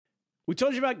We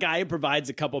told you about Gaia Provides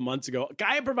a couple months ago.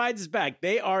 Gaia Provides is back.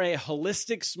 They are a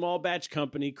holistic small batch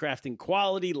company crafting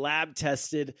quality,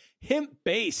 lab-tested,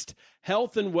 hemp-based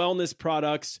health and wellness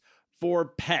products for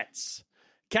pets.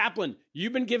 Kaplan,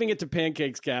 you've been giving it to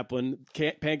Pancakes, Kaplan.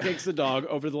 Pancakes the dog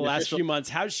over the last few months.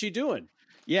 How's she doing?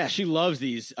 Yeah, she loves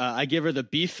these. I give her the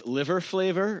beef liver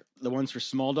flavor, the ones for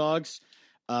small dogs.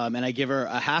 And I give her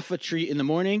a half a treat in the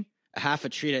morning, a half a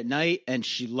treat at night, and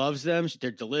she loves them.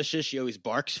 They're delicious. She always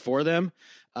barks for them.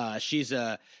 She's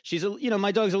a,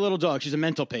 my dog's a little dog. She's a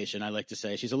mental patient, I like to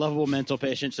say. She's a lovable mental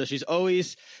patient. So she's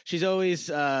always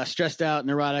stressed out,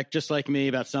 neurotic, just like me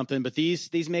about something. But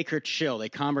these make her chill. They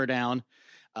calm her down.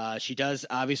 She does,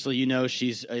 obviously,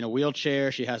 she's in a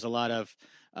wheelchair. She has a lot of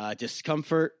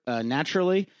discomfort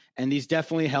naturally. And these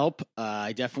definitely help.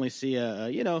 I definitely see,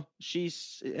 she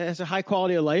has a high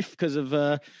quality of life because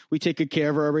of we take good care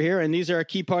of her over here. And these are a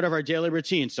key part of our daily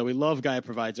routine. So we love Gaia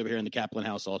Provides over here in the Kaplan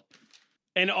household.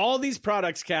 And all these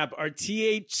products, Cap, are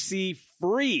THC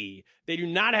free. They do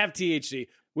not have THC,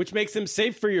 which makes them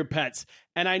safe for your pets.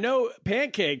 And I know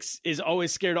Pancakes is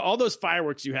always scared of all those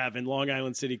fireworks you have in Long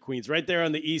Island City, Queens, right there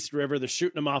on the East River. They're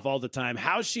shooting them off all the time.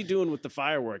 How's she doing with the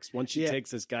fireworks once she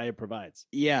takes this Gaia Provides?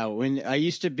 Yeah, when I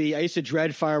used to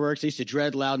dread fireworks. I used to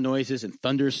dread loud noises and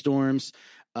thunderstorms.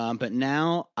 But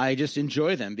now I just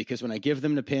enjoy them because when I give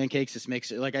them to Pancakes, this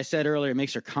makes it, like I said earlier, it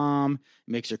makes her calm,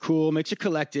 makes her cool, makes her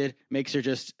collected, makes her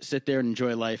just sit there and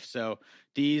enjoy life. So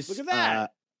these, look at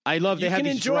that. I love. They have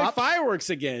these enjoy drops. Fireworks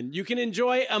again. You can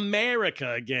enjoy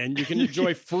America again. You can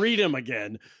enjoy freedom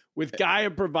again with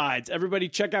Gaia Provides. Everybody,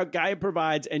 check out Gaia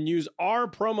Provides and use our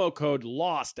promo code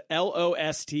LOST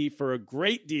LOST for a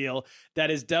great deal. That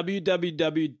is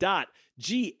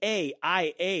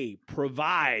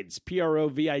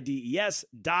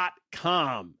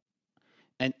www.GAIAprovides.com.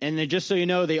 And then just so you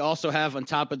know, they also have on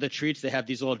top of the treats, they have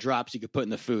these little drops you could put in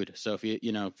the food. So if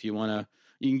you want to.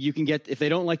 You can get, if they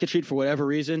don't like the treat for whatever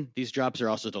reason, these drops are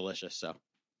also delicious. So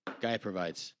Gaia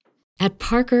Provides. At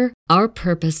Parker, our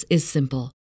purpose is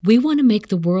simple. We want to make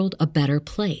the world a better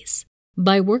place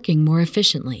by working more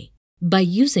efficiently, by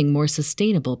using more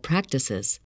sustainable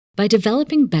practices, by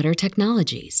developing better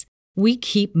technologies. We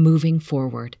keep moving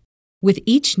forward. With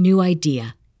each new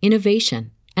idea,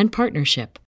 innovation, and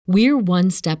partnership, we're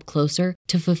one step closer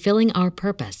to fulfilling our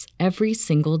purpose every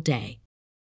single day.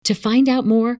 To find out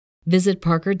more, visit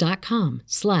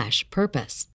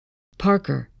parker.com/purpose.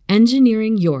 Parker,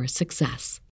 engineering your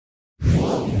success.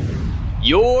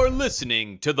 You're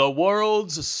listening to the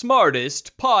world's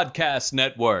smartest podcast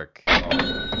network.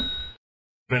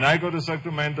 When I go to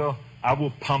Sacramento, I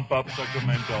will pump up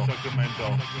Sacramento.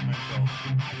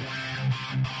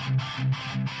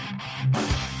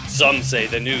 Some say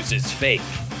the news is fake.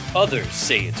 Others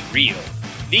say it's real.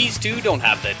 These two don't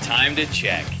have the time to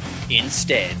check.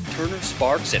 Instead, Turner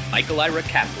Sparks and Michael Ira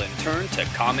Kaplan turn to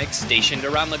comics stationed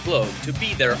around the globe to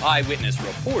be their eyewitness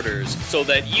reporters so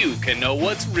that you can know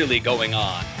what's really going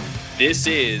on. This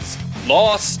is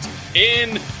Lost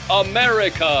in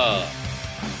America.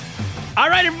 All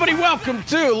right, everybody, welcome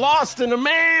to Lost in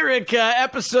America,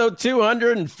 episode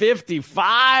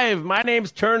 255. My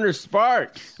name's Turner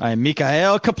Sparks. I'm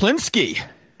Mikhail Kaplinski.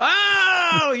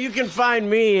 Oh, you can find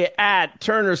me at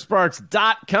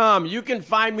turnersparks.com. You can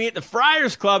find me at the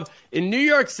Friars Club in New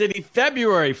York City,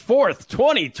 February 4th,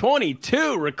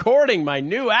 2022, recording my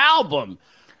new album.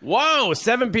 Whoa,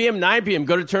 7 p.m., 9 p.m.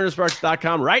 Go to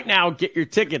turnersparks.com right now. Get your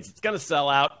tickets. It's going to sell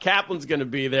out. Kaplan's going to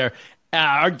be there.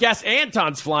 Our guest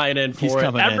Anton's flying in for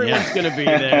it. Everyone's going to be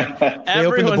there.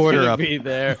 Everyone's going to be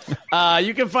there.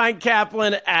 You can find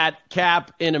Kaplan at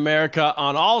Cap in America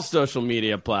on all social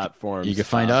media platforms. You can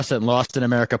find us at Lost in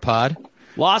America Pod.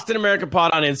 Lost in America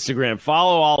Pod on Instagram.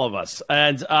 Follow all of us.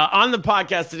 And on the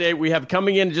podcast today, we have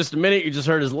coming in just a minute. You just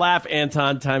heard his laugh,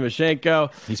 Anton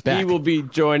Timoshenko. He's back. He will be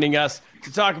joining us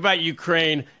to talk about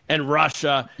Ukraine and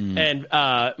Russia and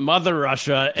Mother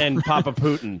Russia and Papa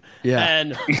Putin. Yeah.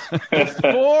 And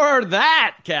before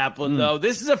that, Kaplan, though,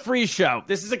 this is a free show.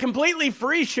 This is a completely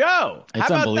free show. It's How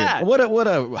about unbelievable. that? What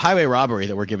a highway robbery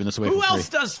that we're giving this away Who for free. else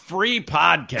does free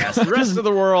podcasts? The rest of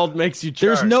the world makes you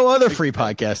charge. There's no other free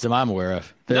podcast that I'm aware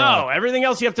of. No, everything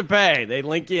else you have to pay. They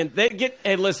link you in. They get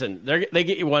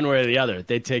you one way or the other.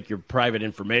 They take your private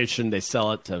information. They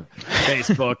sell it to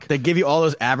Facebook. They give you all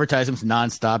those advertisements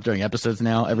nonstop during episodes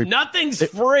now. Nothing's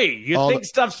free. You think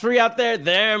stuff's free out there?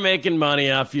 They're making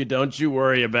money off you. Don't you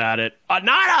worry about it.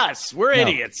 Not us. We're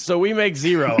idiots, so we make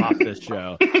zero off this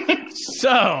show.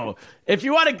 So if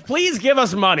you want to, please give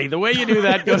us money. The way you do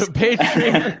that, go to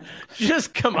Patreon.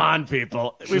 Just come on,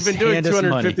 people. We've been doing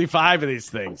 255 of these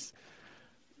things.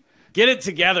 Get it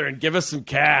together and give us some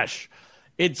cash.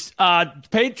 It's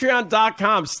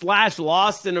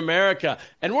patreon.com/Lost in America.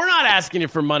 And we're not asking you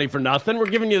for money for nothing. We're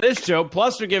giving you this show.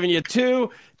 Plus, we're giving you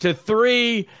 2 to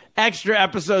 3 extra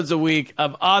episodes a week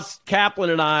of us,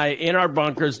 Kaplan and I, in our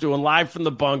bunkers doing live from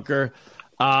the bunker.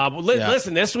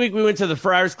 Listen, this week we went to the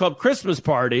Friars Club Christmas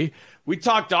party. We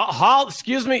talked, no,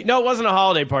 it wasn't a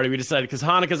holiday party, we decided, because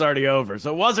Hanukkah's already over.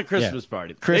 So it was a Christmas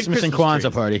party. Christmas and Kwanzaa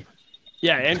trees. Party.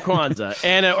 Yeah, and Kwanzaa.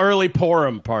 And an early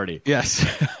Purim party. Yes.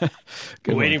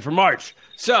 Waiting for March.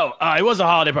 So it was a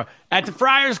holiday party. At the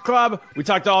Friars Club, we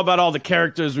talked all about all the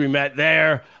characters we met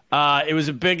there. It was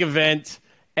a big event.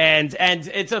 And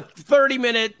it's a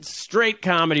 30-minute straight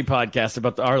comedy podcast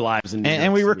about our lives.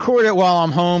 And we record it while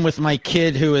I'm home with my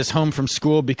kid who is home from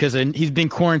school because he's been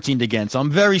quarantined again. So I'm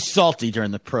very salty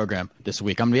during the program this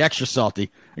week. I'm going to be extra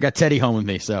salty. I got Teddy home with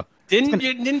me, so.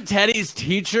 Didn't Teddy's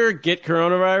teacher get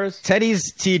coronavirus?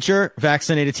 Teddy's teacher,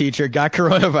 vaccinated teacher, got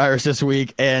coronavirus this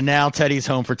week, and now Teddy's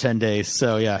home for 10 days.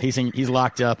 So, yeah, he's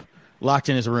locked up. Locked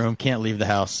in his room, can't leave the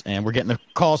house, and we're getting the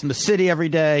calls from the city every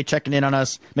day, checking in on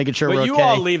us, making sure we're okay. But you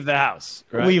all leave the house,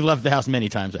 right? We've left the house many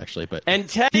times, actually. And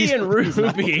Teddy and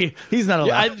Ruby, he's not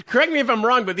allowed. Correct me if I'm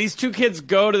wrong, but these two kids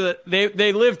go to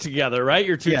they live together, right?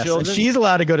 Your two children. And she's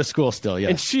allowed to go to school still. Yeah,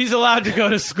 and she's allowed to go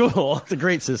to school. It's a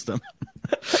great system.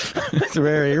 It's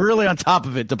you're really on top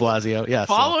of it, De Blasio. Yeah,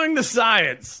 following the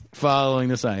science. Following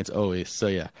the science always. So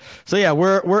yeah,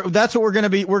 we're that's what we're gonna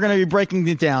be. We're gonna be breaking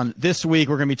it down this week.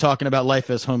 We're gonna be talking about life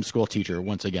as homeschool teacher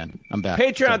once again. I'm back.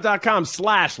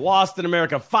 Patreon.com/Lost in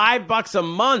America. $5 a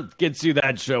month gets you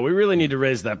that show. We really need to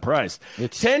raise that price.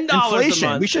 It's $10 inflation.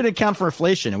 a month. We should account for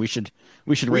inflation, and we should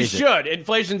raise it. We should.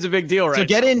 Inflation's a big deal, right? So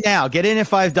get in now. Get in at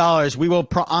 $5. We will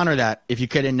honor that if you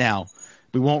get in now.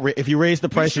 We won't. If you raise the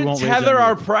price, we won't tether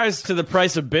our price to the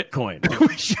price of Bitcoin.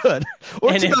 We should.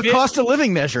 Or to the cost of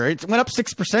living measure. It went up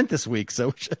 6% this week, so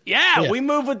we should. Yeah, we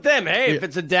move with them. Hey, if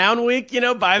it's a down week,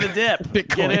 buy the dip.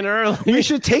 Bitcoin. Get in early. We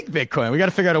should take Bitcoin. We got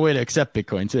to figure out a way to accept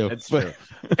Bitcoin too. That's true.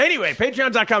 Anyway,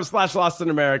 Patreon.com/Lost in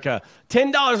America.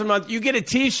 $10 a month. You get a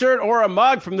T-shirt or a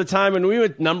mug from the time when we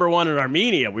went number 1 in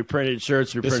Armenia. We printed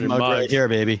shirts. We printed mug mugs. Right here,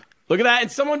 baby. Look at that.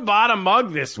 And someone bought a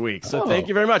mug this week. So thank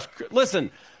you very much. Listen.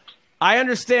 I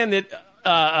understand that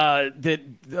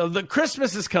the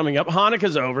Christmas is coming up.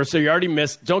 Hanukkah's over, so you already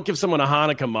missed. Don't give someone a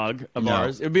Hanukkah mug of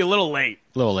ours. It would be a little late.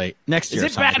 Next year.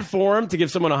 Is it bad form to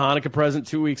give someone a Hanukkah present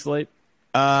 2 weeks late?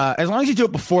 As long as you do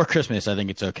it before Christmas, I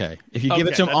think it's okay. If you give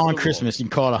it to them on Christmas, you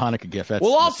can call it a Hanukkah gift.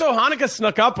 Also, Hanukkah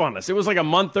snuck up on us. It was like a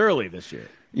month early this year.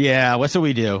 Yeah, what's what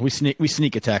we do? We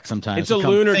sneak attack sometimes. It's a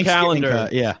lunar calendar.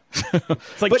 Yeah.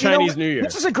 It's like Chinese New Year.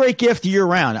 This is a great gift year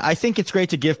round. I think it's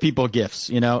great to give people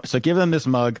gifts, So give them this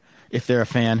mug if they're a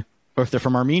fan or if they're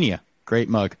from Armenia. Great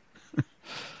mug.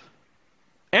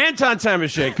 Anton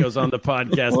Timoshenko's on the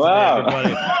podcast Wow. today,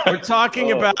 everybody. We're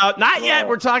talking about, not yet,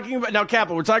 we're talking about, now,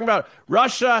 Kaplan, we're talking about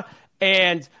Russia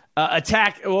and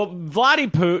attack. Well, Vladimir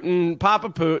Putin, Papa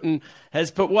Putin,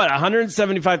 has put,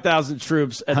 175,000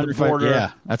 troops at the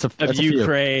border of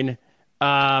Ukraine.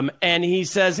 And he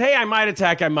says, hey, I might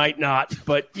attack, I might not,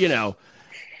 but,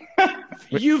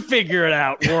 you figure it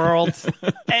out, world.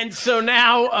 And so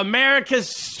now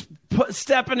America's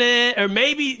stepping in, or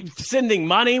maybe sending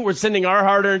money. We're sending our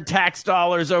hard-earned tax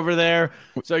dollars over there,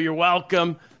 so you're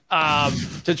welcome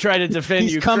to try to defend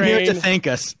Ukraine. He's come here to thank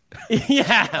us.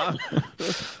 Yeah.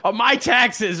 My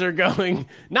taxes are going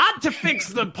not to fix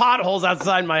the potholes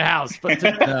outside my house, but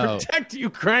to protect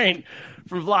Ukraine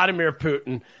from Vladimir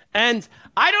Putin. And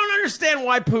I don't understand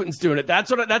why Putin's doing it. That's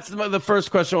the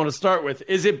first question I want to start with.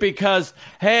 Is it because,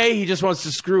 hey, he just wants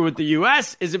to screw with the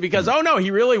U.S.? Is it because, oh, no,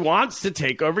 he really wants to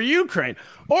take over Ukraine?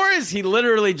 Or is he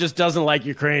literally just doesn't like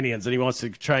Ukrainians and he wants to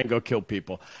try and go kill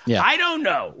people? Yeah. I don't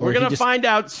know. We're going to find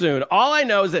out soon. All I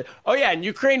know is that, and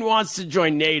Ukraine wants to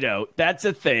join NATO. That's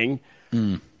a thing.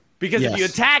 Because if you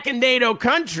attack a NATO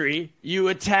country, you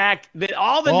attack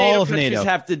all the NATO countries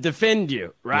have to defend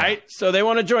you, right? Yeah. So they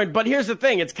want to join. But here's the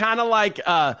thing. It's kind of like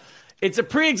it's a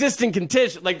pre-existing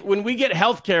condition. Like when we get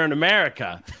health care in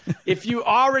America, if you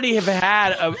already have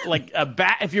had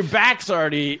if you've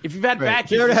already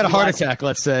had a heart attack,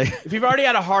 let's say. If you've already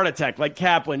had a heart attack, like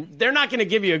Kaplan, they're not going to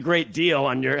give you a great deal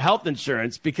on your health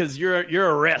insurance because you're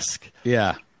a risk.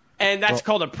 Yeah. And that's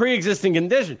called a pre-existing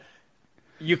condition.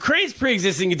 Ukraine's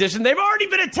pre-existing condition. They've already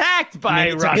been attacked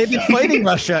by Russia. They've been fighting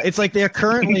Russia. It's like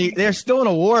they're still in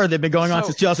a war. They've been going on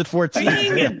since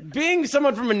 2014. Being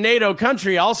someone from a NATO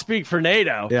country, I'll speak for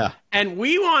NATO. Yeah. And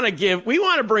we want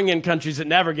to bring in countries that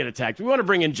never get attacked. We want to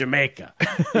bring in Jamaica,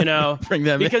 Bring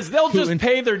them because in. they'll just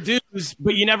pay their dues,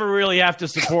 but you never really have to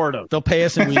support them. They'll pay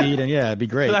us and we need, and it'd be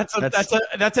great. So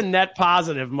that's a net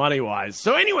positive money wise.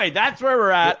 So anyway, that's where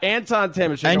we're at. Anton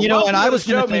Timoshenko. And and I was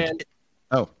going to think.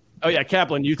 Oh yeah,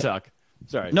 Kaplan, you talk.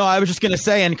 Sorry. No, I was just going to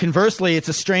say, and conversely, it's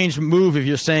a strange move if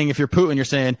you're Putin, you're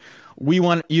saying we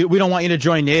don't want you to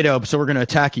join NATO, so we're going to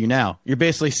attack you now. You're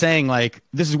basically saying like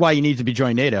this is why you need to be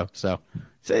join NATO. So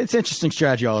it's interesting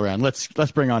strategy all around. Let's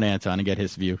bring on Anton and get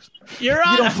his views. You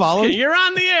don't follow. You're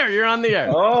on the air. You're on the air.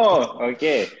 Oh,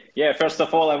 okay. Yeah. First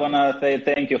of all, I want to say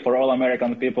thank you for all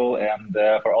American people and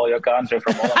for all your country,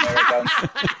 from all Americans.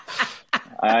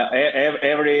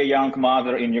 Every young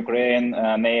mother in Ukraine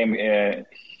name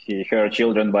her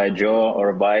children by Joe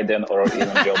or Biden or even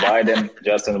Joe Biden,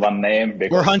 just in one name,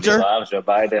 because or Hunter. She loves Joe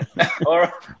Biden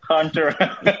or Hunter.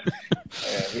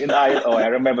 I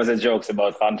remember the jokes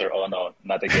about Hunter. Oh no,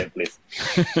 not again, please.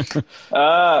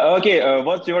 Okay,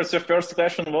 what your first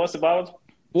question was about?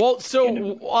 Well,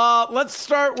 so let's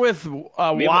start with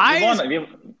why.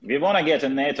 We want to get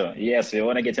in NATO. Yes, we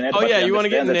want to get in NATO. Oh yeah, you want to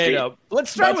get in NATO.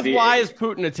 Let's start with why is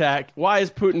Putin attacked? Why is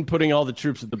Putin putting all the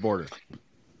troops at the border?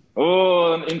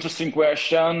 Oh, an interesting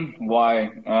question. Why?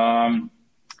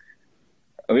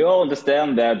 We all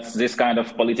understand that this kind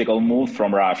of political move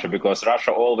from Russia, because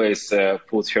Russia always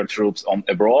puts her troops on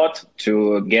abroad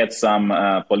to get some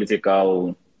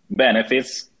political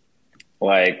benefits,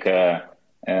 like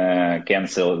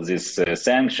cancel these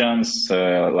sanctions,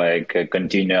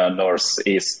 continue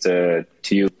northeast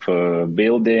tube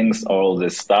buildings, all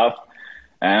this stuff.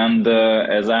 And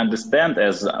as I understand,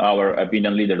 as our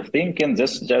opinion leader thinking,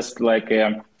 this just like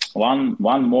one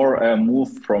more move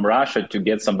from Russia to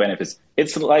get some benefits.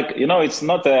 It's like, it's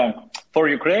not for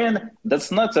Ukraine.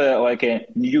 That's not like a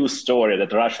news story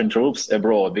that Russian troops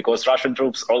abroad, because Russian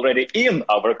troops already in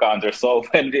our country. So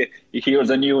when we hear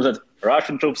the news that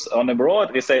Russian troops on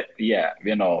abroad, we say, yeah,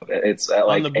 it's like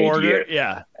on the border, 8 years.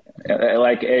 Yeah.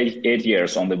 Like 8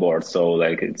 years on the board. So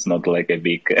like, it's not like a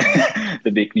big, the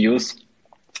big news.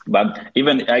 But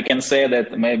even I can say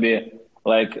that maybe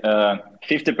like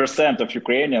 50% of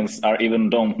Ukrainians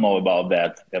don't know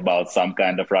about some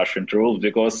kind of Russian troops,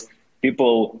 because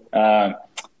people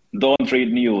don't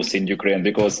read news in Ukraine,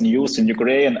 because news in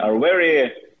Ukraine are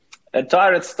very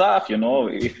tired stuff.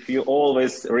 If you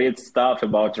always read stuff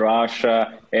about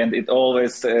Russia and it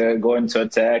always going to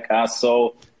attack us,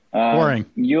 so boring.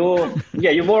 You're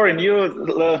boring. You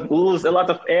lose a lot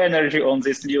of energy on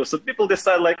this news. So people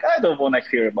decide like, I don't want to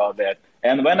hear about that.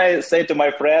 And when I say to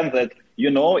my friend that,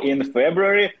 in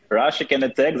February, Russia can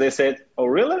attack, they said, oh,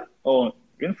 really? Oh,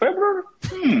 in February?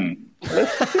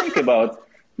 Let's think about.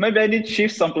 Maybe I need to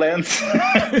shift some plans.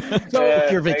 So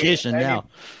your vacation now.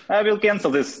 I will cancel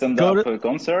this stand-up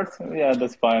concert. Yeah,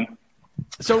 that's fine.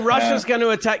 So Russia's going to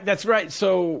attack. That's right.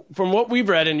 So from what we've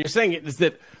read, and you're saying it, is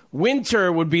that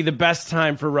winter would be the best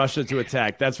time for Russia to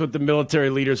attack. That's what the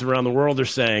military leaders around the world are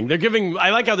saying.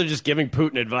 I like how they're just giving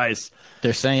Putin advice.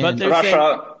 They're saying,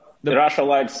 Russia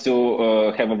likes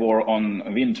to have a war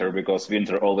on winter, because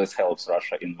winter always helps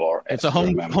Russia in war. It's a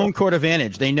home court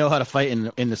advantage. They know how to fight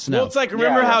in the snow. Well, it's like,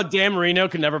 remember how Dan Marino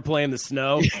could never play in the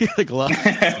snow?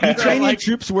 Ukrainian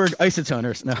troops wear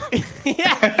isotoners. No.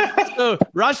 Yeah. So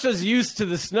Russia's used to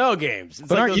the snow games.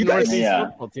 It's like those Northeast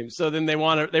football teams. So then they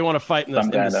want to fight in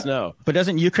the snow. But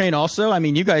doesn't Ukraine also? I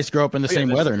mean, you guys grow up in the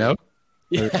same weather, no?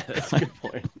 Yeah, that's a good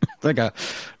point.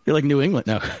 You're like New England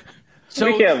now. So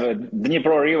we have a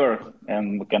Dnipro River,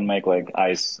 and we can make like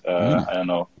ice. I don't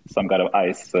know, some kind of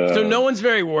ice. So no one's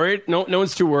very worried. No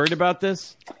one's too worried about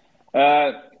this.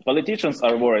 Politicians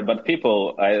are worried, but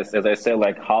people, as I say,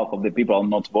 like half of the people are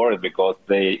not worried, because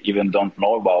they even don't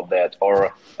know about that,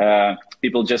 or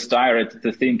people just tired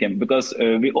to thinking, because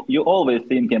you always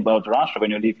thinking about Russia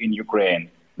when you live in Ukraine,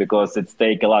 because it's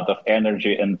take a lot of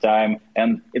energy and time,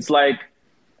 and it's like,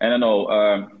 I don't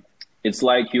know, it's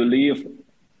like you live.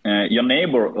 Your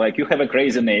neighbor, like you have a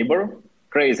crazy neighbor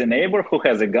who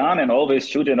has a gun and always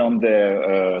shooting on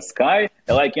the sky.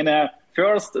 Like in the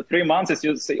first 3 months,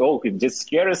 you say, oh, this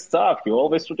scary stuff. You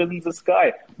always shoot it in the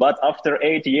sky. But after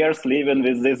 8 years living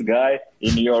with this guy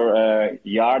in your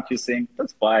yard, you think,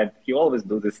 that's fine. He always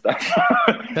do this stuff.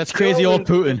 That's crazy old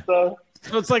Putin. So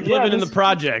it's like living in the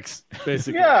projects,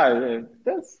 basically. Yeah,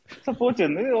 that's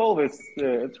Putin. He always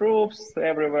troops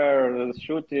everywhere,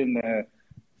 shooting.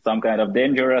 Some kind of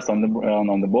dangerous on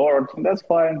the board. That's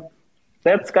fine.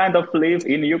 that's kind of live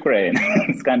in Ukraine.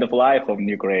 It's kind of life of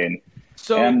Ukraine.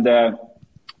 So, and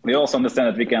we also understand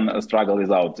that we can struggle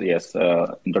without,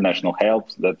 international help.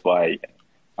 That's why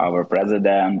our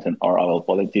president and or our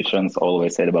politicians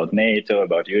always said about NATO,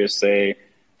 about USA,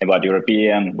 about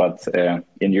European, but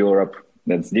in Europe,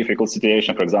 that's a difficult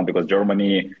situation. For example, because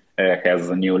Germany has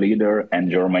a new leader and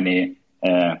Germany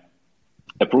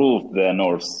approved the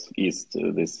Northeast,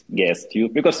 this gas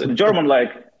tube. Because German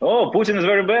Putin is a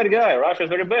very bad guy, Russia is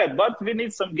very bad, but we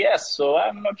need some gas. So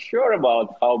I'm not sure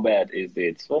about how bad is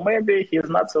it. So maybe he's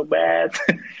not so bad.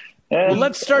 Well,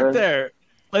 let's start there.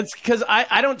 Because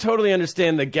I don't totally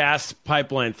understand the gas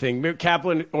pipeline thing. Maybe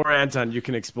Kaplan or Anton, you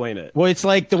can explain it. Well, it's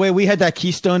like the way we had that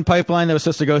Keystone pipeline that was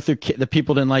supposed to go through the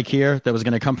people didn't like here, that was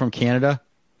going to come from Canada.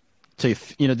 So,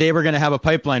 they were going to have a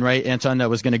pipeline, right, Anton, that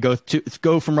was going to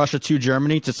go from Russia to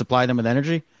Germany to supply them with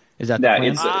energy? Is that the plan?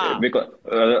 It's because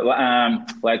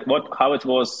how it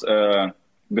was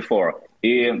before.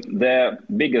 The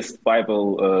biggest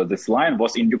this line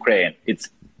was in Ukraine. It's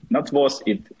not was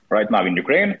it right now in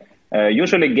Ukraine.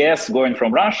 Usually gas going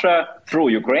from Russia through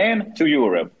Ukraine to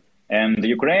Europe. And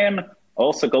Ukraine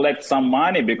also collects some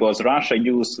money because Russia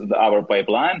used our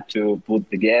pipeline to put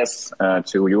the gas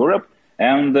to Europe.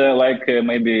 And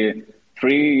maybe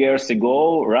 3 years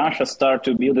ago, Russia started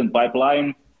to build a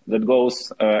pipeline that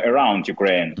goes around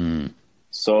Ukraine.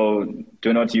 So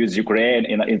do not use Ukraine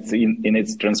in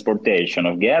its transportation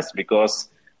of gas, because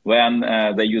when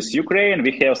they use Ukraine,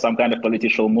 we have some kind of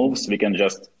political moves. We can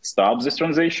just stop this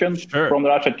transition from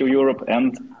Russia to Europe,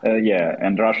 and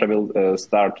Russia will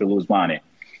start to lose money.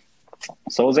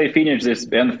 So they finish this.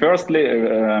 And firstly,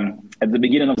 at the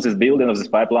beginning of this building of this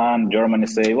pipeline, Germany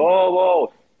say,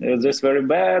 whoa, this very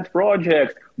bad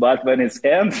project. But when it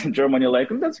ends, Germany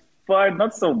that's fine,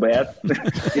 not so bad.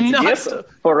 It's gas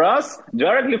for us,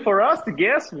 directly for us, the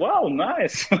gas, wow,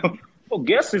 nice. Well,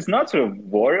 gas is not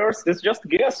warriors, it's just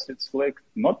gas. It's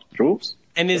not troops.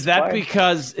 And is that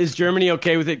because, is Germany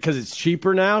okay with it because it's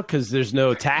cheaper now? Because there's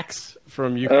no tax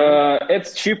from Ukraine?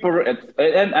 It's cheaper,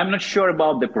 and I'm not sure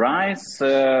about the price.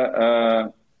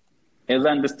 As I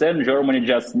understand, Germany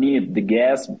just need the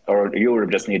gas, or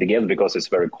Europe just need the gas because it's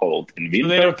very cold in winter. So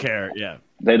they don't care, yeah.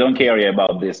 They don't care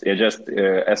about this. It's just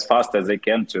as fast as they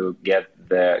can to get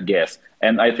the gas.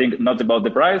 And I think not about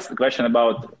the price, the question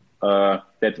about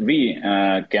that we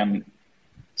can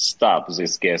stop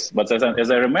this gas. But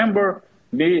as I remember,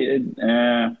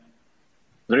 there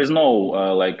is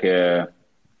no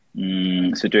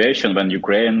situation when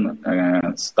Ukraine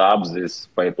stops this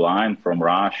pipeline from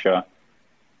Russia.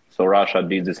 So Russia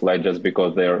did this just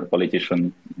because their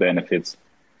politician benefits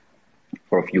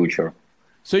for future.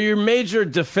 So your major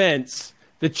defense,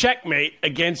 the checkmate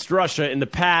against Russia in the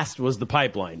past, was the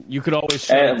pipeline. You could always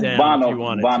shut it down if you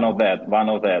wanted One of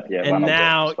that, yeah. And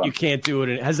now you can't do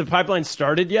it. Has the pipeline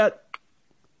started yet?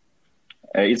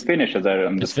 It's finished, as I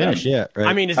understand. It's finished, yeah. Right.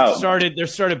 I mean, it's started. They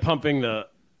started pumping the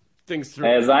things through.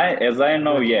 As I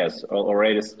know, yes,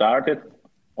 already started,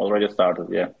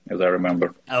 yeah, as I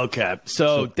remember. Okay,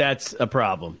 so that's a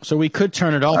problem. So we could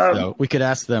turn it off, though. We could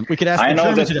ask them. We could ask the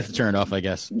Germans to turn it off, I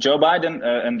guess. Joe Biden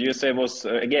and USA was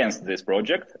against this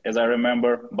project, as I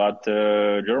remember. But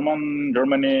Germany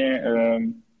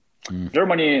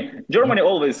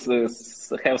always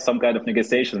have some kind of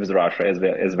negotiations with Russia, as we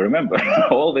remember.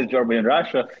 Always Germany and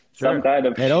Russia, some kind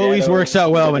of. It always works out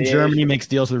well when Germany makes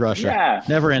deals with Russia. Yeah,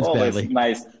 never ends always badly.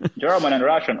 Nice. German and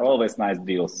Russian, always nice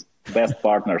deals. Best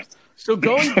partners. So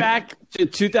going back to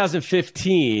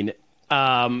 2015,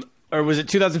 or was it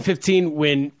 2015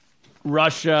 when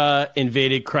Russia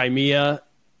invaded Crimea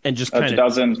and just kind of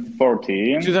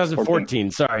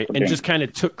 2014, sorry, and just kind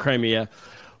of took Crimea.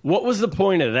 What was the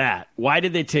point of that? Why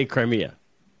did they take Crimea?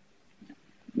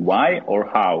 Why or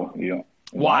how?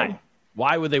 Why?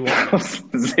 Why would they want it?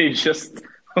 They just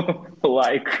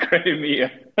like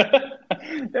Crimea.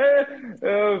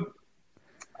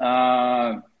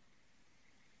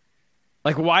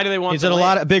 Why do they want? Is it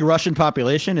a big Russian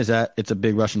population? Is that it's a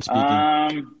big Russian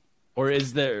speaking? Or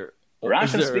is there?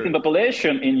 Russian-speaking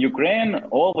population in Ukraine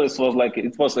always was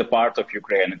it was a part of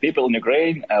Ukraine. People in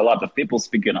Ukraine, a lot of people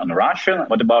speaking on Russian.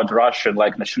 What about Russian,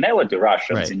 nationality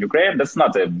Russians in Ukraine? That's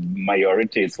not a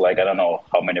majority. It's I don't know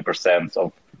how many percent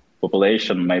of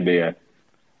population, maybe,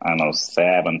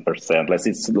 7%.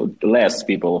 It's less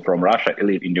people from Russia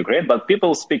live in Ukraine, but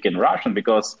people speak in Russian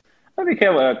because we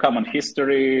have a common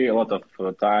history, a lot of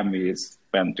time we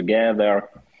spend together.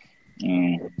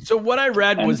 So what I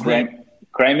read was that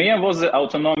Crimea was the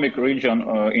autonomic region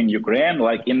in Ukraine,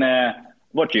 in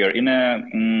what year? In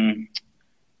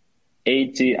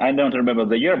 80, I don't remember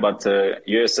the year, but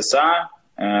USSR,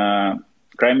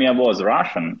 Crimea was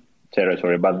Russian.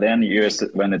 territory, but then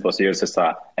when it was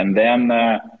USSR, and then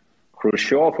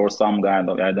Khrushchev or some guy,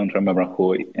 I don't remember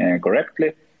who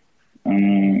correctly,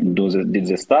 did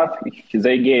the stuff.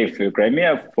 They gave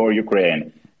Crimea for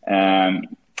Ukraine,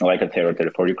 like a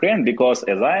territory for Ukraine, because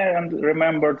as I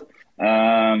remembered,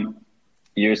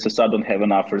 USSR don't have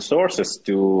enough resources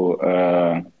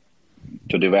to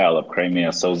develop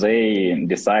Crimea, so they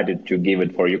decided to give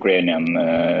it for Ukrainian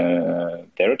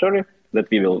territory, that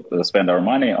we will spend our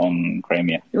money on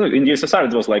Crimea. In USSR,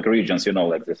 it was like regions,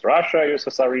 like this Russia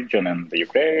USSR region and the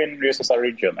Ukraine USSR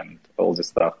region and all this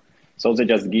stuff. So they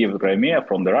just give Crimea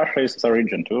from the Russia USSR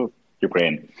region to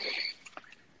Ukraine.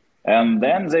 And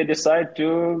then they decide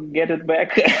to get it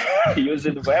back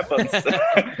using weapons.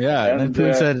 Yeah, and then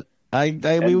Putin said,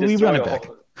 we run it back.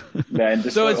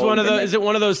 So it's one of those. Is it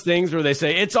one of those things where they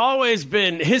say it's always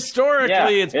been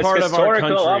historically it's part of our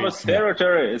country, our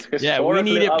territory. It's historically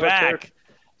we need it back.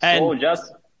 And so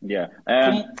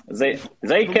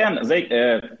they can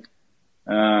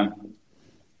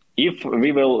if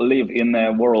we will live in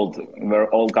a world where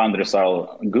all countries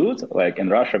are good, like in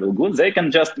Russia will good, they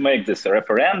can just make this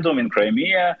referendum in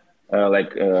Crimea,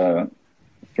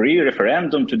 free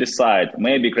referendum to decide.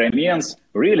 Maybe Crimeans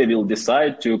really will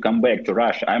decide to come back to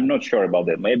Russia. I'm not sure about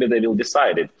that. Maybe they will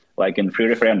decide it, like in free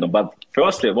referendum. But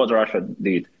firstly, what Russia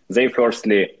did, they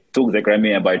firstly took the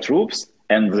Crimea by troops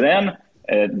and then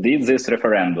did this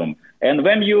referendum. And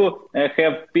when you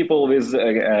have people with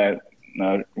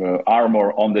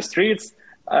armor on the streets,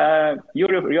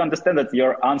 you understand that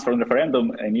your answer on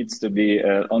referendum needs to be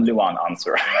only one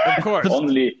answer. Of course.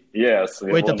 Only, yes.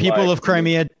 Wait, the people of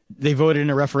Crimea, they voted in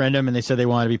a referendum and they said they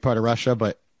wanted to be part of Russia,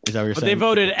 but is that what you're saying? They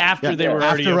voted after they were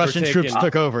already after Russian troops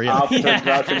took over. Yeah. After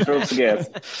Russian troops, yes.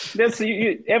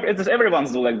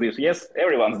 Everyone's do like this. Yes,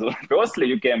 everyone's do. Firstly,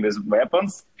 you came with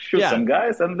weapons, shoot some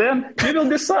guys, and then you will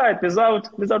decide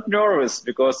without nervous,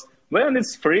 because when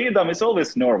it's freedom, it's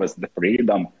always nervous. The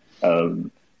freedom,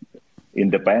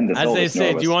 independence. As they say,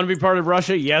 nervous. do you want to be part of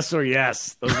Russia? Yes or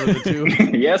yes. Those are the two.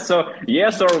 yes or.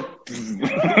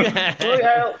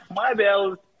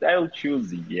 I'll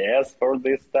choose yes for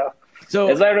this stuff. So,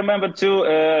 as I remember too,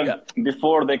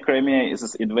 before the Crimea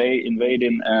is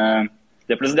invading,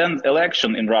 the president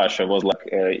election in Russia was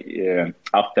like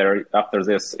after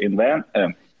this event.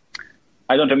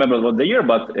 I don't remember what the year,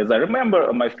 but as I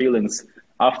remember, my feelings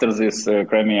after this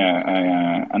Crimea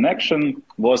annexion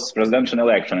was presidential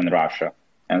election in Russia,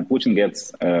 and Putin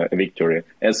gets a victory.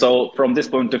 And so, from this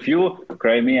point of view,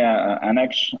 Crimea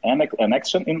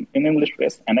annexion in English,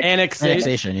 yes,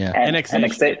 annexation, yeah,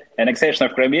 annexation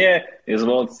of Crimea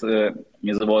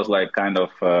was like kind of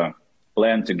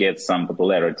plan to get some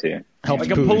popularity, like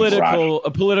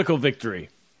a political victory.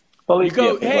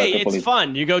 It's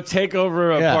fun. You go take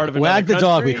over a part of another country. Wag the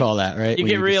dog, we call that, right? You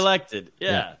get reelected.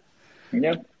 Yeah.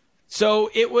 So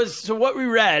what we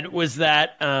read was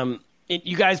that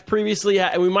you guys previously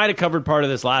had, we might have covered part of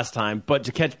this last time, but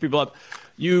to catch people up,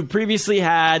 you previously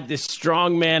had this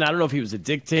strong man. I don't know if he was a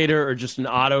dictator or just an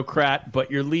autocrat,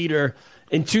 but your leader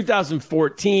in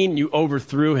 2014, you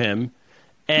overthrew him.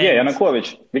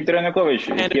 Yanukovych, Viktor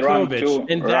Yanukovych. He ran to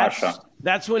Russia.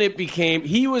 That's when it became.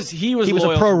 He was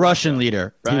a pro-Russian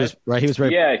leader, right? He was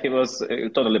very. Yeah, he was a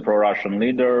totally pro-Russian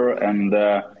leader, and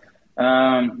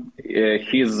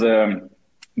his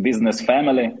business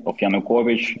family of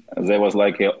Yanukovych, they was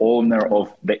like a owner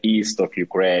of the east of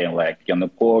Ukraine, like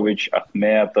Yanukovych,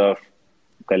 Akhmetov,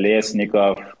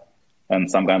 Kolesnikov, and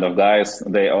some kind of guys.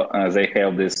 They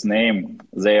have this name.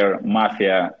 Their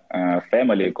mafia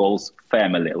family calls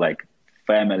family, like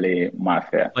family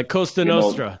mafia, like Costa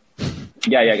Nostra.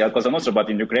 Yeah, Costa Nostra, but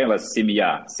in Ukraine, like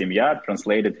Semya. Semya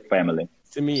translated family.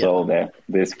 Semya. So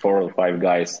there's 4 or 5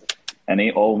 guys. And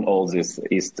he owned all this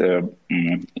east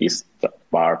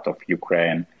part of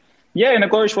Ukraine. Yeah,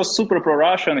 Yanukovych was super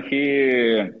pro-Russian.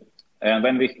 And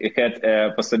when we had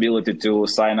a possibility to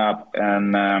sign up,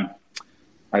 and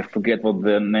I forget what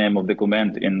the name of the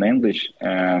document in English,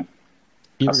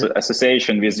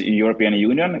 association with European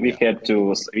Union, he had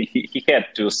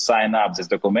to sign up this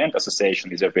document,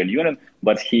 association with European Union,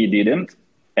 but he didn't.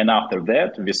 And after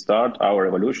that, we start our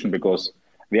revolution because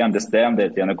we understand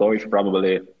that Yanukovych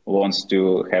probably wants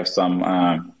to have some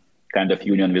kind of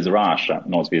union with Russia,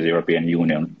 not with the European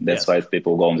Union. That's why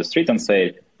people go on the street and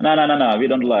say, no, we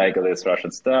don't like this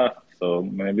Russian stuff, so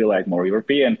maybe we like more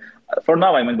European. For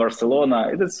now, I'm in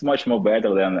Barcelona. It's much more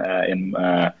better than in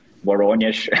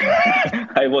Voronezh.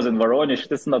 I was in Voronezh.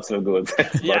 That's not so good.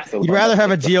 Yeah. You'd rather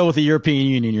have a deal with the European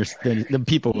Union than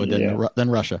people would than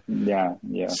Russia. Yeah.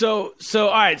 So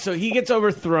all right. So he gets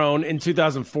overthrown in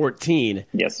 2014.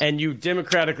 Yes. And you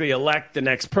democratically elect the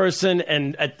next person,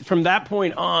 and from that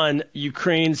point on,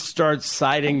 Ukraine starts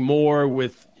siding more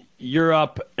with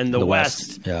Europe and the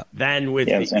West than with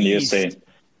the and East. USA.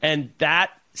 And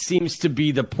that seems to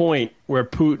be the point where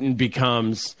Putin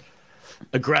becomes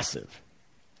aggressive.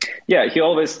 Yeah, he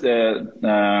always Putin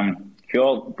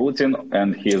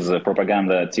and his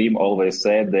propaganda team always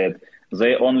said that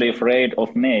they only afraid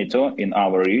of NATO in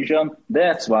our region.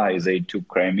 That's why they took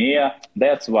Crimea.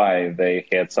 That's why they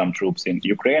had some troops in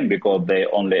Ukraine, because they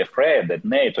only afraid that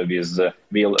NATO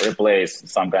will replace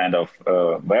some kind of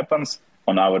weapons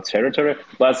on our territory.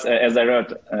 Plus, as I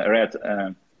read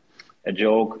a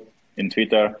joke in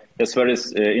Twitter, that's very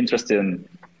interesting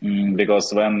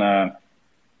because when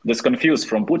that's confused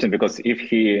from Putin, because if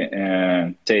he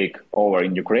take over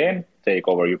Ukraine,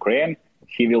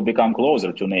 he will become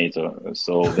closer to NATO.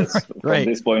 So that's from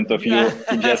this point of view,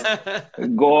 he just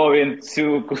going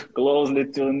too closely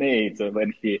to NATO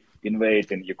when he invade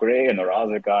in Ukraine or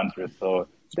other countries.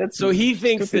 So he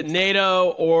thinks that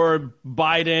NATO or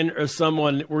Biden or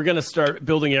someone, we're going to start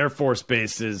building Air Force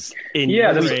bases in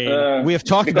Ukraine. We have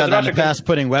talked about that in the past,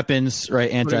 putting weapons,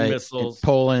 missiles.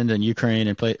 Poland and Ukraine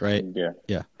and right?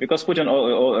 Yeah. Because Putin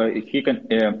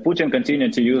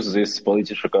continued to use this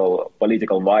political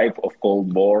vibe of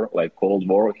Cold War.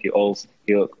 He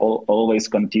always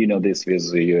continued this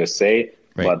with the USA,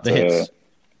 right. But the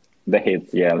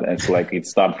hits, it's like it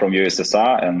started from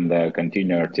USSR and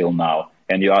continue till now.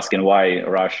 And you're asking why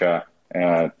Russia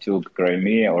took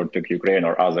Crimea or took Ukraine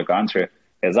or other country.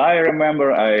 As I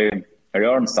remember, I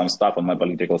learned some stuff on my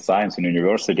political science in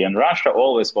university, and Russia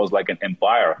always was like an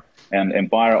empire. And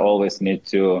empire always need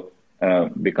to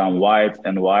become wide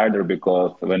and wider,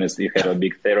 because when you have a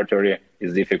big territory,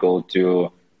 it's difficult to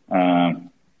have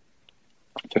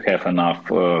enough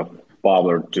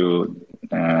power to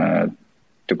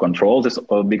control this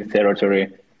big territory.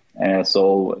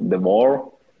 So the war,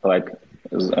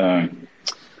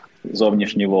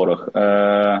 зовнішній ворог,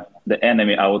 the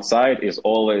enemy outside is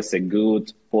always a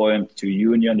good point to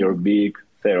union your big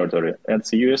territory. And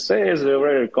the USA is a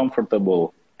very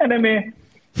comfortable enemy,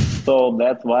 so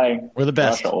that's why we're the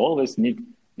best. Russia always need.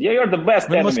 Yeah, you're the best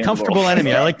enemy. The most comfortable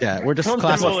enemy. I like that. We're just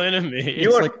comfortable enemy.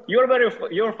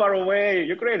 You're far away.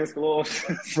 Ukraine is close.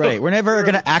 Right. We're never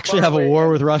going to actually have a war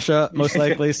with Russia, most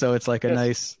likely. So it's like a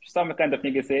nice some kind of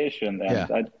negotiation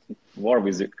and war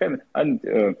with Ukraine. And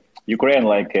Ukraine,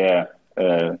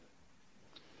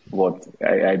 what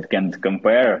I can't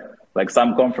compare, like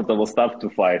some comfortable stuff to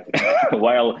fight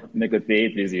while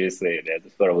negotiate with USA.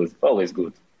 That's always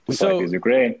good. To fight with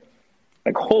Ukraine.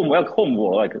 Like home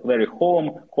war, like very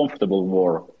comfortable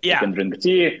war. Yeah. You can drink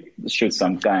tea, shoot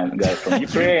some guy from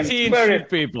Ukraine. Shoot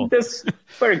people. That's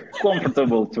very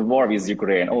comfortable to war with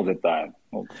Ukraine all the time.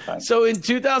 So in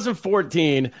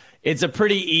 2014, it's a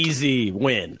pretty easy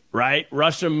win, right?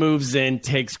 Russia moves in,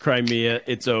 takes Crimea,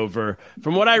 it's over.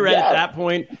 From what I read at that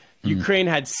point, Ukraine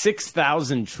had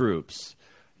 6,000 troops.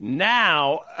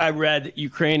 Now, I read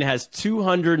Ukraine has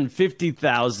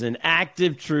 250,000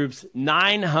 active troops,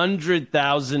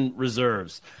 900,000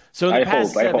 reserves. So in the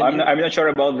past 7 years, I'm not sure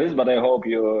about this, but I hope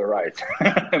you're right.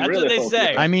 That's really what they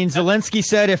say. I mean, Zelensky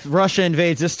said if Russia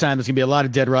invades this time, there's going to be a lot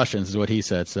of dead Russians, is what he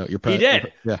said. So you're probably, he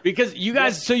did. Yeah. Because you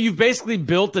guys, so you've basically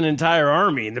built an entire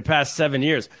army in the past 7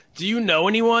 years. Do you know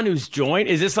anyone who's joined?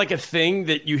 Is this like a thing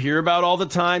that you hear about all the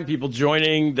time? People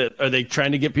joining? Are they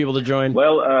trying to get people to join?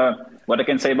 Well, what I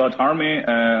can say about army,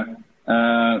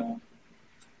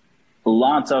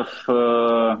 lots of.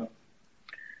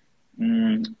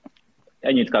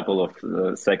 I need a couple of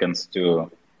seconds to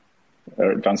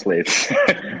translate.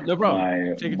 No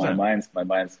problem. Take your time. My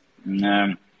minds.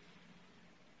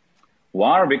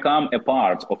 War become a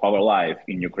part of our life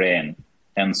in Ukraine,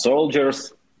 and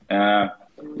soldiers.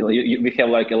 We have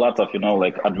like a lot of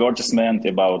advertisement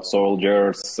about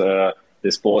soldiers.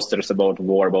 These posters about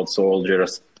war, about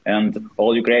soldiers, and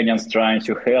all Ukrainians trying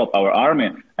to help our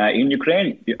army. In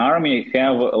Ukraine, the army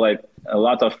have like a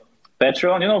lot of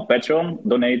Patreon, Patreon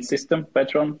donate system,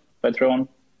 Patreon.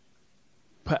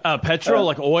 Petrol,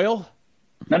 like oil?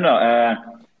 No,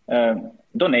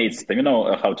 donate system. You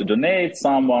know how to donate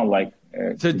someone,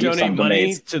 to donate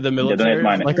money to the military,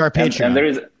 like our Patreon. And there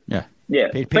is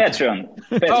Patreon.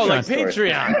 Oh, like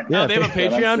Patreon. Yeah, they have a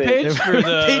Patreon page for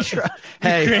the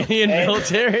Ukrainian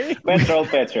military.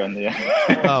 Patreon. Yeah.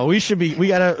 Oh, we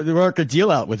gotta work a deal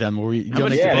out with them where we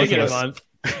donate a month.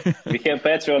 We have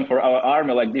Patreon for our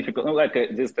army, like difficult, like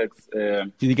this.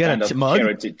 Did you get kind a of mug?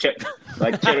 Charity,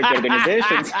 like charity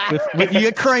organizations. You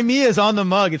get Crimea's on the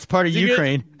mug. It's part of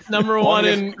Ukraine. Number one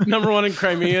in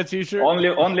Crimea T-shirt.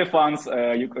 Only funds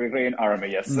Ukraine army.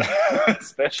 Yes,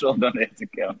 special donate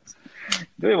accounts.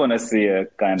 Do we want to see a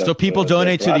kind of? So people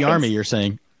donate to the army. You're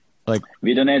saying, like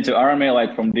we donate to army,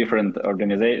 like from different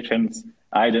organizations.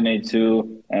 I donate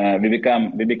to. We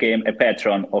became a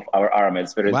patron of our army.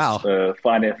 It's very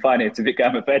funny to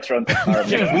become a patron of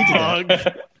army.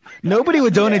 Nobody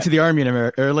would donate to the army in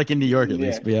America, or like in New York at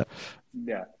least. But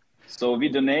yeah. So we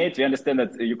donate. We understand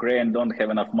that Ukraine don't have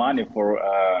enough money for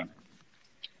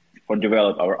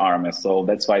develop our army. So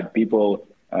that's why people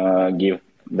give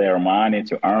their money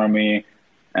to army,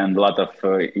 and a lot of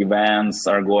events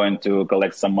are going to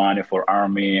collect some money for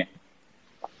army.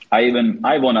 I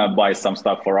want to buy some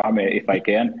stuff for army if I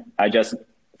can.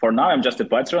 For now, I'm just a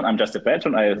patron.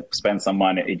 I spend some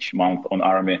money each month on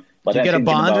army. But do you get a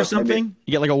bond or something?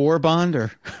 You get like a war bond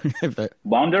or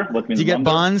bonder? What means? Do you get bonder?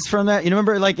 bonds from that? You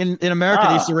remember, like in America,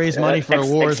 they used to raise money for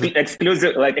wars.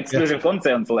 Exclusive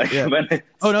content. Like when they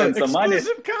spend some money,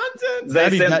 exclusive content.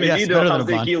 They send me video how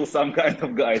they kill some kind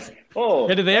of guys.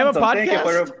 Oh, do they have a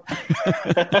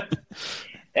podcast?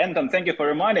 Anton, thank you for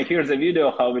your money. Here's a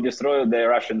video how we destroyed the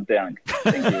Russian tank.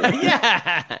 Thank you.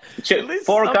 Yeah.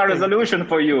 4K resolution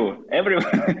for you.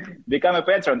 Everyone, become a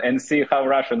patron and see how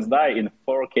Russians die in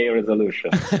 4K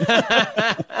resolution.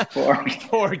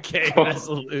 4K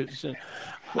resolution.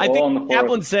 I think what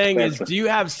Kaplan's saying is, do you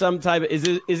have some type of, is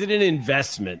it an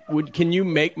investment? Can you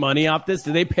make money off this?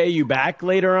 Do they pay you back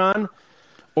later on?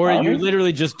 Or are you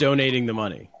literally just donating the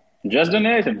money? Just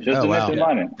donating. Donate the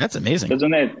money. That's amazing. Just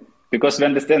donate. Because we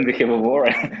understand we have a war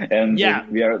and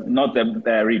we are not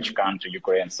a rich country,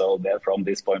 Ukraine. So from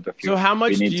this point of view. So how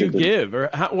much do you give? Or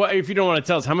if you don't want to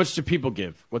tell us, how much do people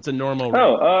give? What's a normal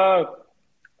rate?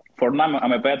 For now,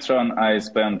 I'm a patron. I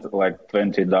spend like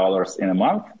 $20 in a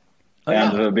month.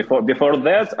 And before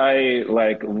that, I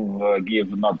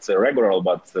give not regular,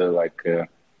 but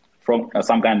from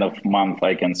some kind of month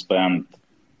I can spend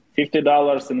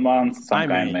 $50 in a month.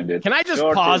 Maybe. Can I just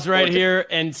pause right here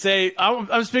and say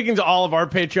I'm speaking to all of our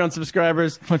Patreon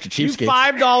subscribers. Bunch of cheapskates. You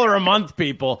 $5 a month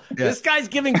people. Yeah. This guy's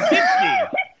giving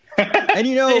 $50. And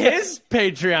his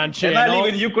Patreon channel. And I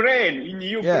live in Ukraine.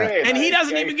 Yeah. And he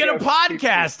doesn't even get a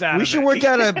podcast out of it. We should work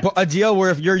out a deal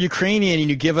where if you're Ukrainian and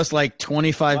you give us like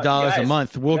 $25 a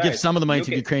month, we'll give some of the money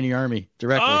to the Ukrainian army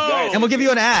directly. And we'll give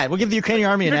you an ad. We'll give the Ukrainian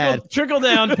army an ad. Trickle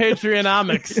down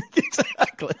Patreonomics.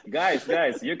 Exactly.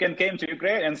 Guys, you can come to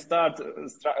Ukraine and start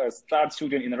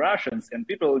shooting in Russians, and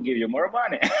people will give you more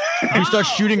money. You start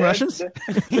shooting Russians?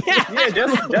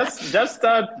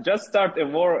 Just start a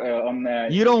war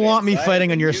on. You don't want me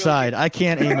fighting on your side. I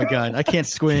can't aim a gun. I can't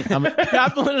squint.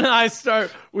 Kaplan and I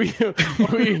we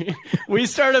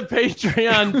start a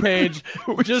Patreon page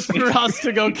just for us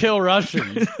to go kill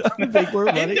Russians.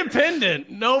 Independent,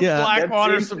 no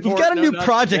Blackwater support. We've got a new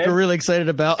project we're really excited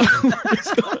about.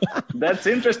 That's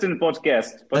interesting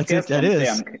podcast. That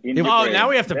is. Now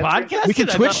we have to podcast. We can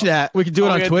Twitch that. We can do it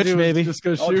on Twitch, maybe. Just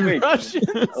go shoot Russians.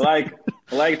 like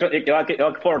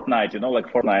Fortnite,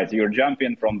 like Fortnite. You're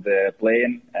jumping from the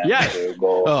plane and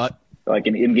go like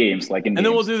in games, and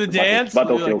then we'll do the dance.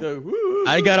 Battlefield.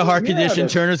 I got a heart condition.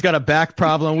 Turner's got a back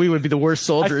problem. We would be the worst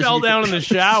soldiers. I fell down in the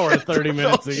shower 30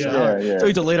 minutes ago. So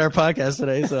we delayed our podcast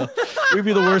today. So we'd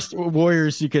be the worst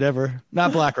warriors you could ever.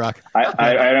 Not BlackRock.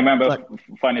 I remember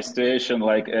funny situation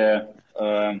like.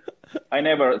 I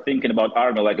never thinking about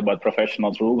army like about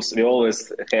professional troops. We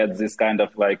always had this kind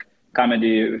of like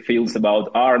comedy feels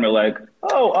about army, like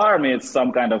army, it's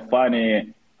some kind of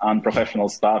funny, unprofessional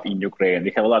stuff in Ukraine.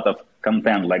 We have a lot of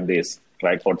content like this,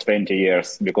 like for 20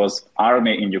 years, because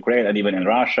army in Ukraine and even in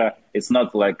Russia, it's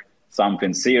not like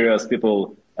something serious.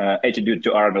 People attitude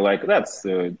to army like that's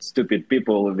stupid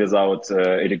people without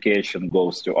education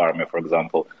goes to army, for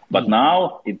example. But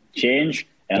now it changed,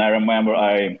 and I remember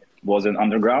I was in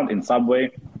underground in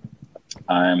subway.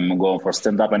 I'm going for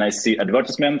stand-up and I see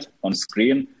advertisement on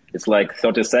screen. It's like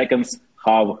 30 seconds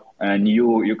how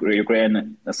new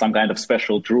Ukraine, some kind of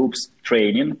special troops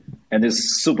training. And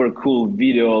this super cool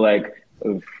video, like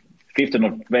 15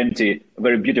 or 20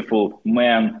 very beautiful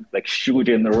men, like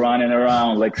shooting, running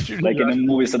around, like in the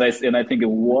movies. And I think,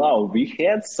 wow, we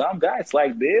had some guys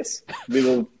like this. We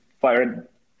will fire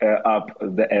up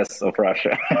the S of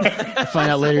Russia.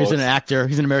 Find out later he's an actor.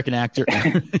 He's an American actor.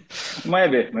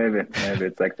 maybe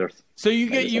it's actors. So you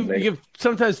give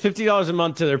sometimes $50 a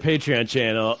month to their Patreon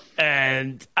channel,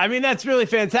 and I mean that's really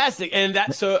fantastic. And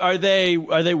so are they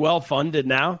well funded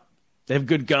now? They have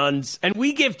good guns, and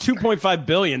we give $2.5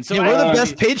 billion. So we're the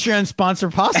best Patreon sponsor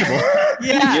possible.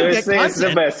 USA is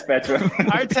the best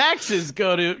Patreon. Our taxes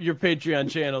go to your Patreon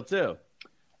channel too.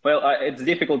 Well, it's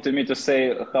difficult to me to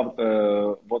say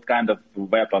what kind of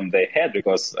weapon they had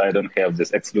because I don't have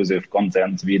this exclusive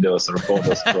content, videos or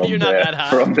photos from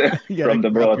the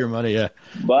broad. Your money, yeah.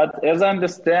 But as I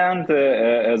understand,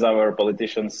 as our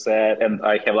politicians said, and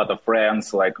I have a lot of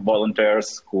friends like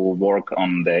volunteers who work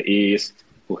on the east,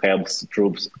 who helps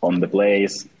troops on the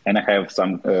place, and I have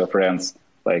some friends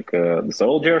like the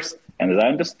soldiers. And as I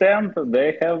understand,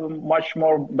 they have much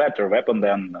more better weapon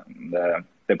than the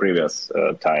previous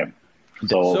time.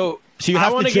 So you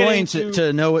have to join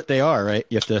to know what they are, right?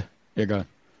 You have to. You're going.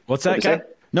 What's that, guy?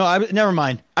 No, never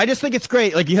mind. I just think it's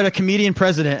great. Like you had a comedian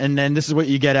president, and then this is what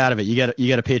you get out of it. You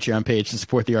get a Patreon page to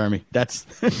support the army. That's.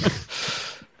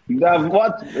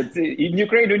 What in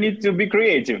Ukraine you need to be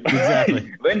creative.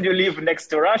 Exactly. When you live next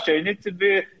to Russia, you need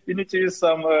to use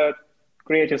some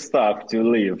creative stuff to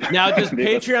live. Now, does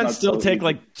Patreon still take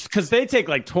because they take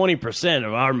 20%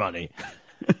 of our money?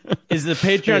 Is the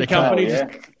Patreon company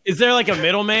is there like a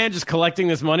middleman just collecting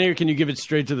this money, or can you give it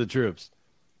straight to the troops?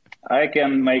 I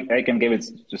can give it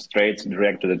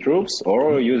direct to the troops,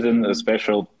 or using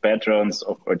special patrons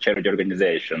of charity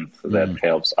organizations that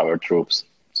helps our troops.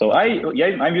 So I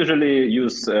usually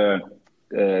use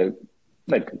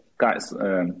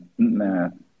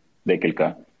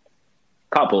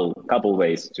couple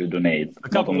ways to donate,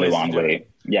 not only one way.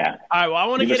 Yeah. All right. Well, I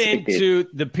want to get into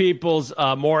the people's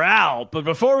morale, but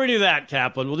before we do that,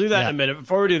 Kaplan, we'll do that in a minute.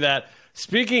 Before we do that,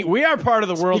 we are part of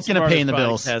the world's smartest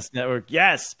podcast network.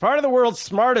 Yes, part of the world's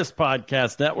smartest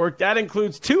podcast network. That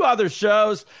includes 2 other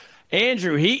shows.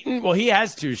 Andrew Heaton, well, he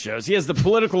has 2 shows. He has The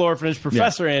Political Orphanage,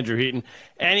 Professor Andrew Heaton,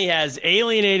 and he has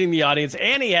Alienating the Audience,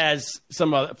 and he has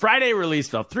some other Friday Release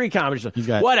Stuff, 3 comedy shows.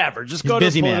 Whatever. Just go to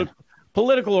the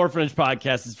Political Orphanage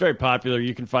podcast. It's very popular.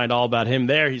 You can find all about him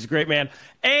there. He's a great man.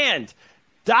 And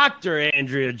Dr.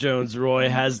 Andrea Jones-Roy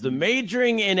has the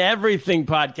Majoring in Everything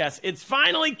podcast. It's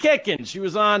finally kicking. She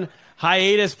was on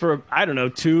hiatus for,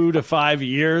 2 to 5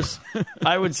 years,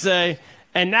 I would say.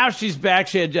 And now she's back.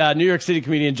 She had New York City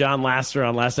comedian John Lasseter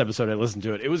on last episode. I listened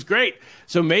to it. It was great.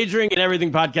 So Majoring in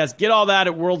Everything podcast. Get all that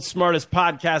at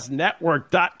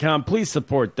worldsmartestpodcastnetwork.com. Please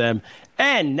support them.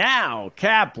 And now,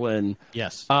 Kaplan.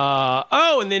 Yes.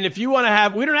 And then if you want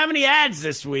to we don't have any ads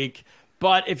this week,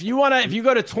 but if you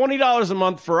go to $20 a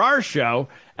month for our show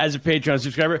as a Patreon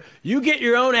subscriber, you get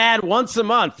your own ad once a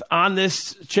month on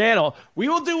this channel. We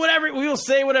will do we will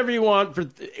say whatever you want.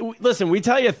 Listen, we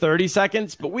tell you 30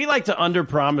 seconds, but we like to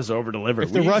under-promise, over-deliver.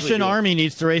 If the Russian army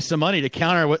needs to raise some money to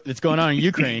counter what's going on in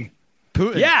Ukraine,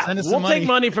 Putin, send us some money. Take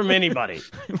money from anybody.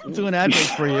 We'll do an ad break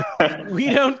for you. We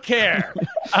don't care.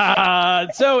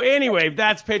 So anyway,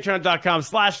 that's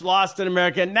patreon.com/Lost in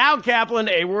America. Now, Kaplan,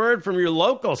 a word from your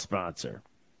local sponsor.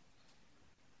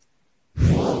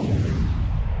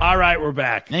 All right, we're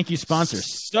back. Thank you,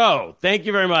 sponsors. So, thank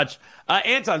you very much.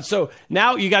 Anton, so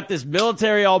now you got this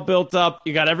military all built up.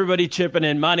 You got everybody chipping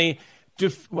in money.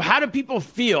 How do people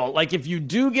feel? Like if you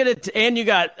do get it, and you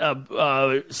got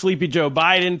Sleepy Joe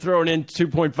Biden throwing in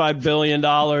 $2.5 billion.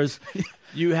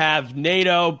 You have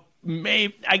NATO.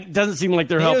 It doesn't seem like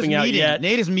they're helping out yet.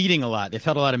 NATO's meeting a lot. They've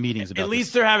held a lot of meetings about At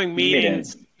least they're having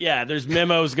meetings. Yeah, there's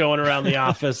memos going around the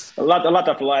office. A lot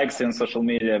of likes in social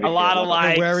media. A lot of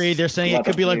likes. They're worried. They're saying it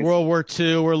could be like World War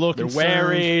II. We're a little concerned. They're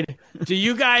worried. Do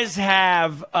you guys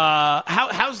have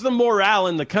how's the morale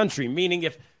in the country? Meaning,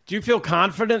 do you feel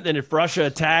confident that if Russia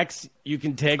attacks, you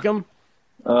can take them?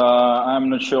 I'm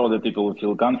not sure that people will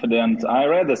feel confident. I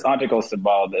read these articles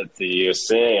about that the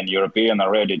USA and European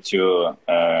are ready to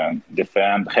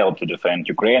help to defend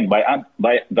Ukraine. By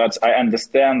that, I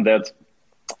understand that.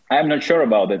 I'm not sure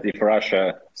about that if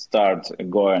Russia starts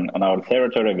going on our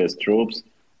territory with troops,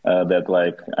 that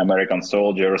like American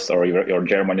soldiers or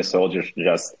Germany soldiers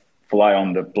just fly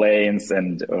on the planes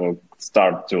and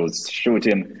start to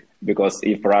shooting. Because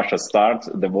if Russia starts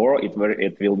the war, it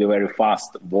will be very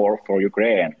fast war for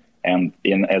Ukraine. And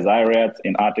as I read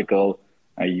in article,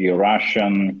 a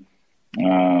Russian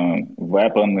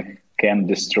weapon can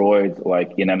destroy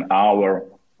like in an hour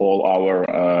all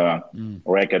our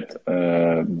rocket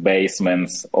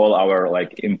basements, all our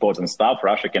like important stuff.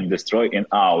 Russia can destroy in an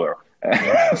hour.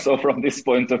 So from this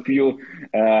point of view,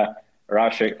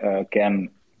 Russia can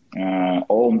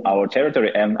own our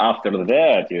territory, and after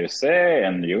that, USA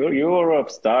and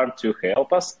Europe start to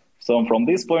help us. So from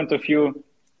this point of view,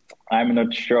 I'm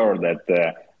not sure that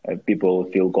people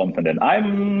feel confident.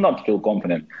 I'm not feel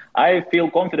confident. I feel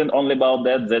confident only about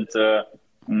that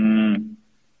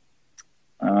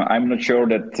I'm not sure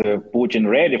that Putin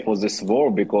ready for this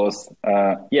war because,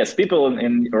 yes, people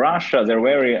in Russia, they're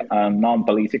very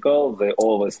non-political. They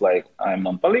always like, I'm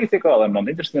non-political, I'm not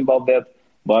interested about that.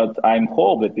 But I'm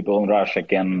hope that people in Russia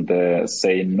can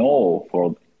say no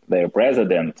for their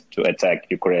president to attack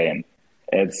Ukraine.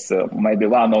 It's maybe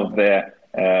one of the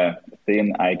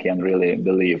thing I can really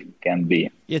believe can be.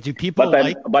 Yeah, do people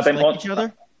like each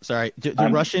other? Sorry, do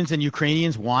Russians and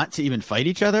Ukrainians want to even fight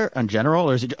each other in general,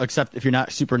 or is it except if you're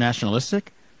not super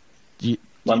nationalistic?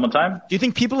 One more time? Do you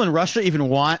think people in Russia even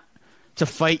want to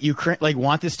fight Ukraine? Like,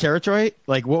 want this territory?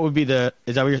 Like, what would be is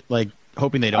that what you're like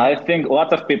hoping they don't? I think a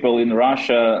lot of people in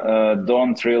Russia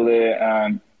don't really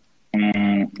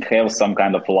have some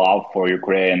kind of love for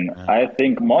Ukraine. I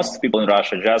think most people in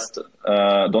Russia just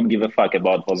don't give a fuck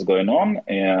about what's going on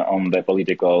the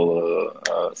political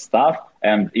stuff.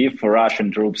 And if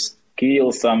Russian troops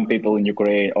kill some people in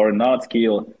Ukraine or not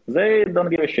kill, they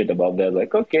don't give a shit about that.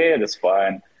 Like, okay, that's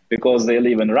fine. Because they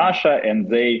live in Russia and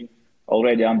they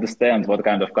already understand what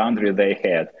kind of country they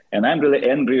had. And I'm really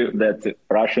angry that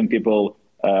Russian people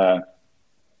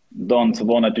don't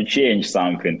want to change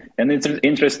something. And it's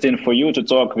interesting for you to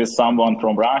talk with someone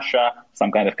from Russia,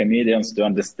 some kind of comedians, to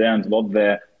understand what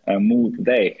the mood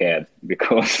they had.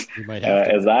 Because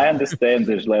as I understand,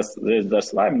 there's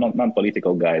just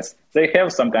non-political guys. They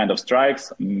have some kind of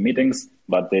strikes, meetings,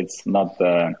 but it's not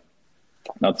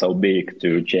so big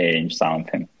to change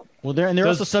something. Well, they're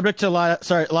also subject to a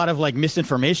lot of like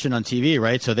misinformation on TV,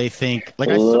 right? So they think like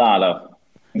I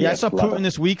saw Putin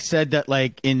this week said that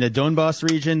like in the Donbas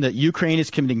region that Ukraine is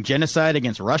committing genocide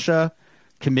against Russia,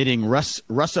 committing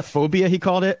Russophobia, he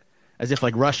called it, as if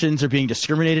like Russians are being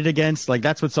discriminated against. Like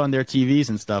that's what's on their TVs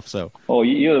and stuff. So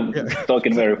you're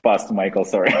talking very fast, Michael.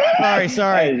 Sorry.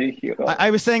 Sorry. I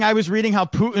was saying I was reading how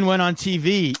Putin went on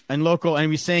TV and local, and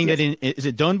he was saying that is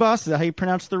it Donbas? Is that how you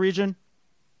pronounce the region?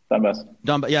 Donbas.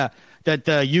 Yeah, that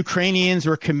the Ukrainians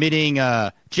were committing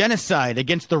genocide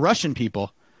against the Russian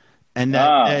people. And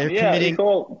that committing,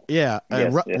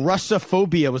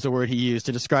 Russophobia was the word he used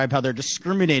to describe how they're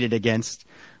discriminated against,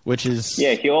 which is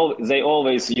they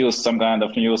always use some kind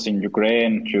of news in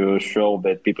Ukraine to show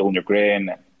that people in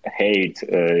Ukraine hate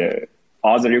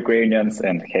other Ukrainians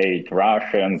and hate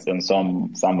Russians and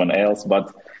someone else.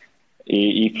 But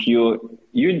if you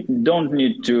don't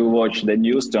need to watch the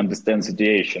news to understand the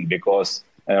situation, because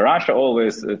Russia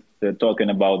always talking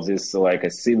about this like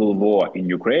a civil war in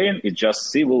Ukraine. It's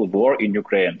just civil war in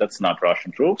Ukraine. That's not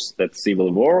Russian troops. That's civil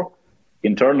war,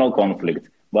 internal conflict.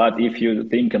 But if you're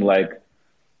thinking like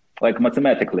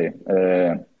mathematically,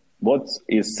 what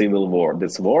is civil war?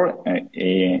 This war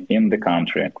in the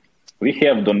country. We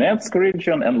have Donetsk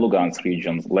region and Lugansk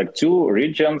regions, like two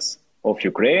regions of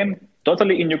Ukraine.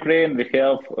 Totally in Ukraine, we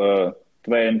have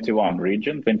 21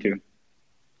 region, 20.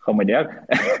 How many are?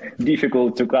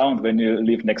 Difficult to count when you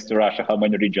live next to Russia, how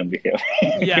many regions we have.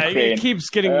 Yeah, it keeps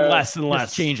getting less and less.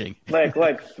 It's changing. Like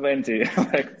 20,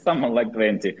 like someone like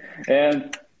 20.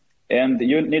 And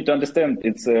you need to understand,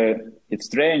 it's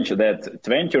strange that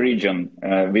 20 region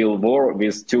will war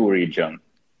with 2 region.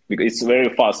 Because it's very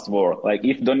fast war. Like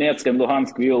if Donetsk and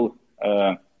Luhansk will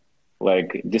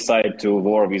decide to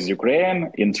war with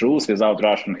Ukraine in truth without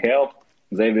Russian help,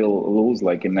 they will lose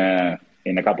like in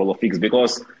a couple of weeks,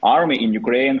 because army in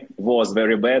Ukraine was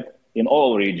very bad in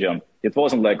all region. It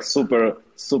wasn't like super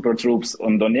troops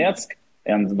on Donetsk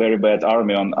and very bad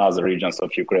army on other regions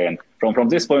of Ukraine. From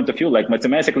this point of view, like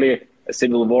mathematically, a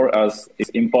civil war is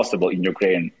impossible in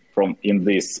Ukraine in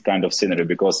this kind of scenario,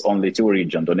 because only 2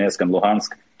 regions, Donetsk and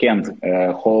Luhansk, can't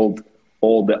hold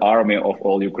all the army of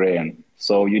all Ukraine.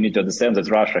 So you need to understand that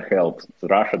Russia helped,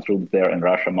 Russia troops there and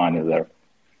Russia money there.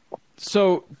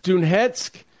 So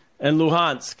Donetsk and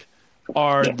Luhansk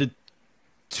are the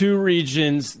 2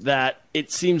 regions that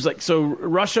it seems like. So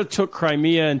Russia took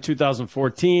Crimea in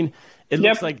 2014. It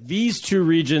looks like these 2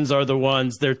 regions are the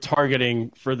ones they're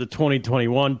targeting for the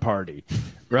 2021 party,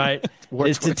 right?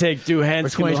 Is to take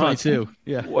Donetsk or 2022.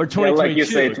 Yeah. Or 2022. Like you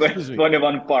say,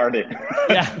 21 party.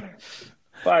 Yeah.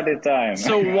 Party time.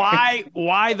 So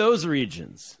why those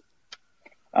regions?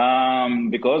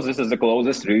 Because this is the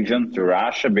closest region to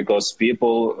Russia, because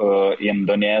people in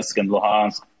Donetsk and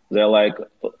Luhansk, they're like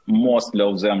mostly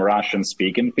of them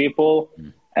Russian-speaking people.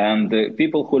 And the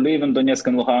people who live in Donetsk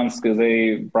and Luhansk,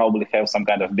 they probably have some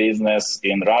kind of business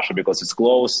in Russia because it's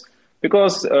close.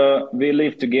 Because we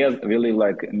live together, we live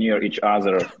like near each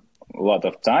other a lot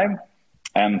of time.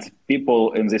 And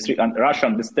people in this and Russia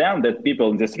understand that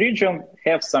people in this region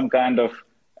have some kind of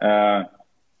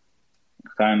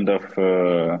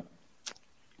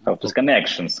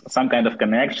connections, some kind of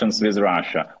connections with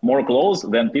Russia, more close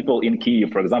than people in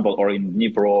Kyiv, for example, or in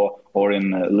Dnipro, or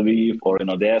in Lviv, or in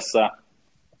Odessa.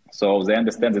 So they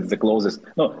understand it's the closest.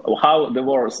 No, how the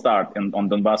war started on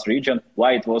Donbas region,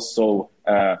 why it was so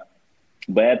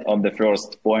bad on the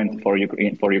first point for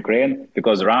Ukraine,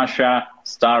 because Russia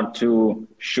started to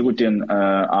shooting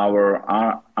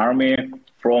our army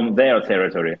from their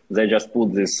territory. They just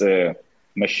put these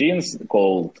machines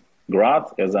called Grad,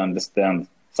 as I understand,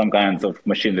 some kind of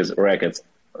machine with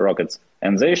rockets,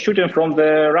 and they shooting from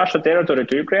the Russia territory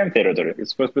to Ukraine territory.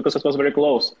 It's because it was very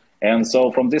close. And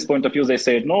so from this point of view, they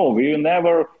said, no, we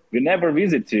never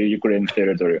visit Ukraine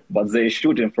territory, but they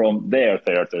shooting from their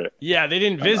territory. Yeah, they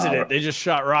didn't visit it. They just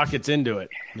shot rockets into it.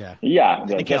 Yeah,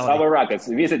 just our rockets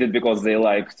visited because they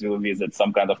like to visit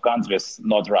some kind of countries,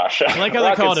 not Russia. I like how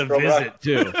they call it a visit,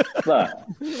 too.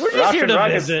 We're just here to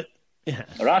visit. Yeah.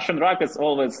 Russian rockets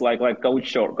always like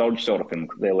couch surfing.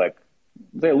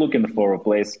 They're looking for a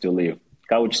place to live.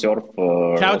 Couch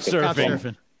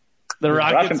surfing. The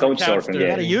rockets couch surfing. You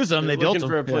gotta use them. They built them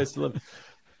for a place to live.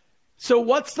 So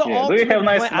what's the ultimate? Do you have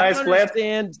nice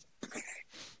plan?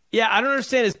 Yeah, I don't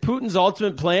understand. Is Putin's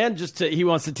ultimate plan he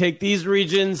wants to take these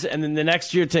regions and then the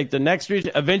next year take the next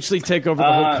region, eventually take over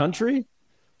the whole country?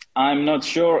 I'm not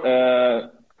sure.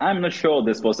 I'm not sure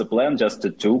this was a plan just to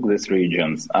take these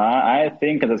regions. I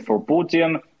think that for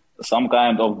Putin, some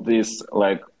kind of this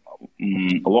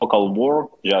local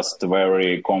war just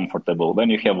very comfortable.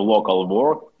 When you have local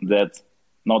war that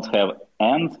not have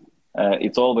end,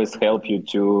 it always help you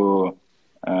to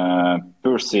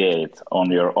persuade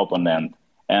on your opponent.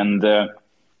 And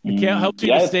it can't help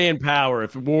you to stay in power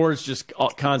if war is just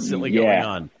constantly going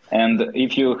on. And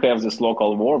if you have this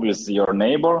local war with your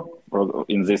neighbor, or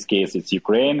in this case it's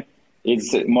Ukraine,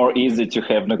 it's more easy to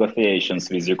have negotiations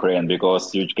with Ukraine,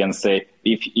 because you can say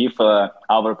if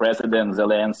our president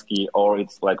Zelensky or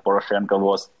it's like Poroshenko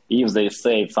was, if they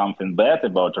say something bad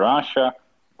about Russia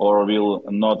or will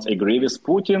not agree with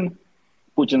Putin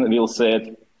will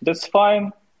say, that's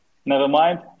fine, never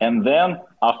mind. And then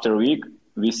after a week,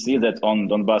 we see that on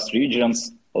Donbas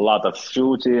regions, a lot of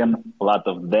shooting, a lot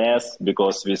of deaths,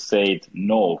 because we said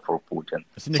no for Putin.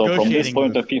 So from this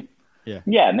point of view,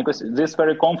 because this is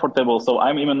very comfortable. So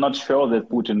I'm even not sure that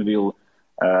Putin will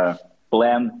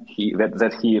plan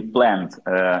that he planned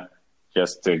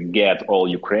just to get all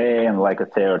Ukraine like a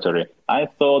territory. I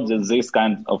thought that this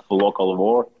kind of local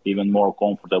war even more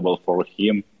comfortable for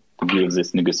him to give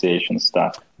this negotiation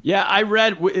stuff. Yeah, I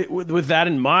read with that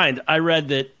in mind. I read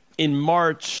that in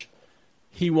March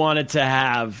he wanted to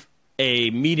have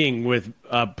a meeting with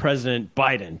President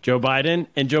Biden, Joe Biden,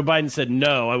 and Joe Biden said,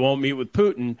 no, I won't meet with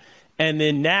Putin. And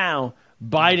then now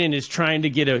Biden is trying to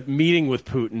get a meeting with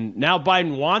Putin. Now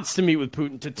Biden wants to meet with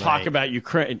Putin to talk about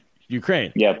Ukraine.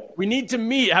 Yep. We need to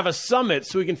have a summit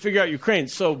so we can figure out Ukraine.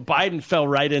 So Biden fell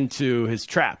right into his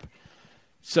trap.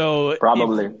 So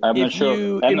probably, I'm not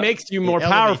sure. It makes you more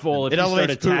powerful if you start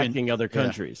attacking other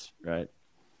countries, right?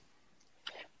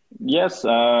 Yes,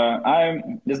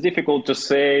 it's difficult to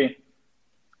say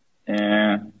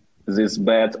this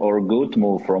bad or good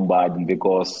move from Biden,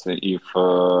 because if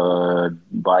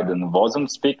Biden wasn't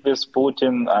speak with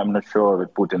Putin, I'm not sure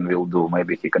what Putin will do.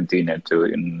 Maybe he continued to.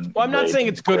 Well, I'm not saying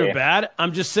it's good or bad.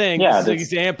 I'm just saying this is an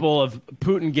example of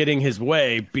Putin getting his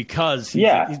way because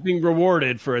he's being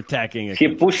rewarded for attacking. He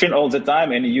pushing all the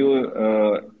time, and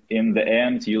you, in the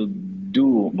end, you do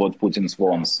what Putin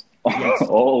wants. Yes.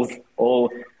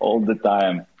 all the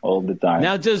time.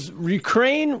 Now, does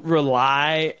Ukraine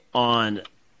rely on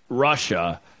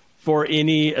Russia for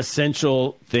any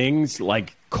essential things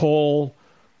like coal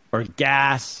or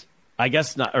gas? I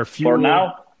guess not, or fuel. For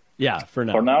now? Yeah, for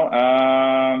now. For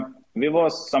now, there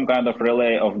was some kind of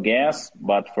relay of gas,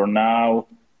 but for now,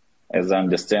 as I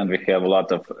understand, we have a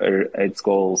lot of, it's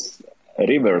called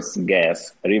reverse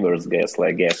gas,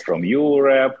 like gas from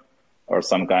Europe or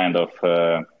some kind of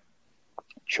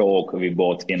choke we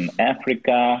bought in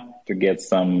Africa to get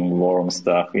some warm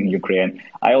stuff in Ukraine.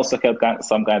 I also had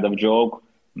some kind of joke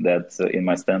that in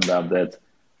my stand-up that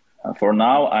for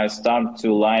now I start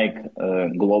to like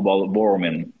global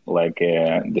warming, like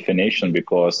a definition,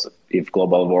 because if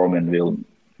global warming will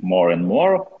more and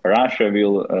more, Russia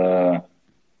will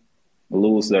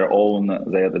lose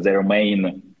their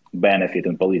main benefit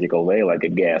in political way, like a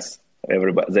gas.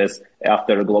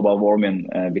 After global warming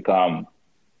become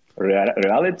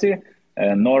reality,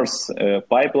 North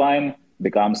pipeline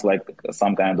becomes like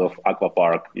some kind of aqua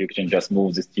park. You can just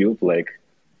move this tube like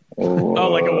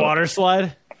like a water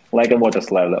slide? Like a water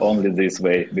slide, only this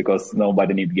way, because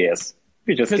nobody need gas.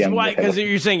 You just Because can't. why? Because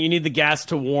you're saying you need the gas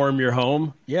to warm your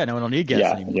home. Yeah, no one will need gas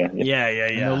Yeah, anymore. yeah.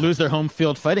 And they'll lose their home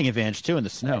field fighting advantage too in the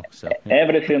snow. So yeah.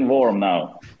 Everything warm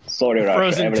now. Sorry, Russia.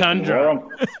 Frozen everything tundra. Warm.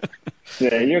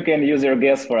 Yeah, you can use your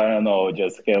gas for, I don't know,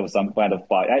 just have some kind of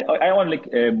party. I only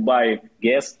buy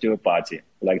gas to a party,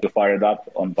 like to fire it up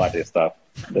on party stuff.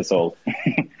 That's all.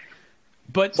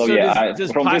 But So, so yeah,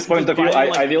 does from this point of view,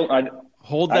 I will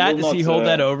hold I that. will Does he not, hold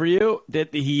that over you?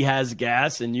 That he has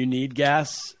gas and you need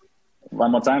gas?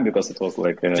 one more time because it was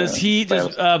like. Does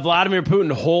Vladimir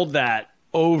Putin hold that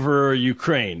over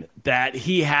Ukraine? That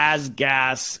he has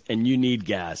gas and you need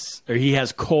gas, or he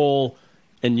has coal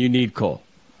and you need coal?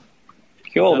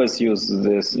 He always uses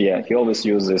this. Yeah, he always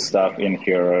uses this stuff in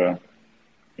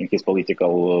his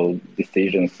political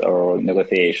decisions or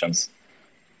negotiations.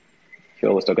 He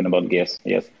always talking about gas.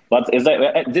 Yes, but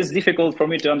this is difficult for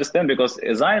me to understand because,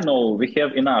 as I know, we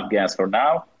have enough gas for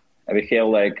now. We have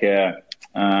like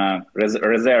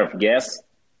reserve gas.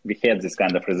 We had this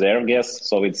kind of reserve gas,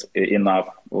 so it's enough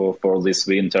for this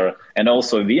winter. And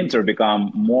also, winter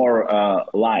become more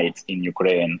light in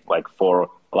Ukraine, like for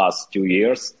last 2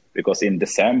 years. Because in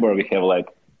December we have like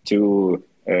two,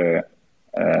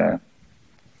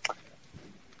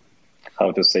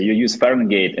 how to say, you use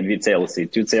Fahrenheit and with Celsius,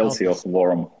 2 Celsius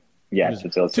warm. Yeah,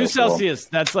 2 Celsius. 2 Celsius,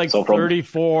 that's like So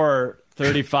 34,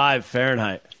 35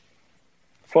 Fahrenheit.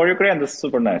 For Ukraine, that's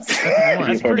super nice.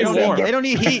 That's pretty warm. They don't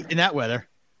need heat in that weather.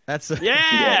 That's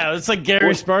Yeah, it's like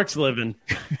Gary Sparks living.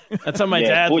 That's how my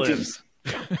dad Putin. lives.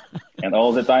 And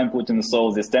all the time Putin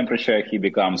saw this temperature, he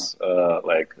becomes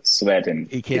like sweating.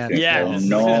 He can't. Yeah, Oh this is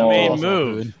no. his main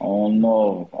move. Oh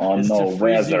no! Oh Is to no!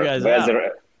 freeze you Weather, guys weather.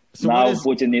 out. So now what is-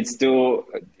 Putin needs to.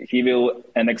 He will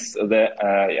annex the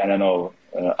I don't know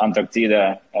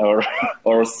Antarctica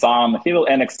or sun. He will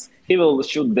annex. He will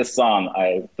shoot the sun.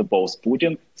 I suppose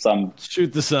Putin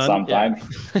Shoot the sun. sometime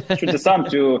shoot the sun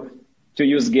to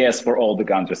use gas for all the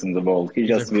countries in the world. He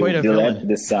just will quite a delete villain.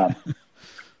 the sun.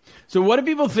 So, what do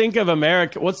people think of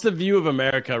America? What's the view of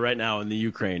America right now in the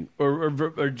Ukraine, or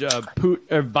Putin,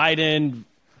 or Biden?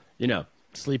 You know,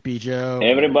 Sleepy Joe.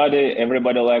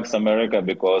 Everybody likes America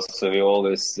because we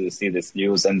always see this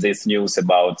news and this news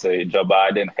about Joe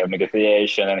Biden have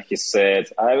negotiation, and he said,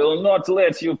 "I will not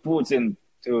let you, Putin,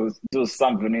 to do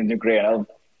something in Ukraine. I'll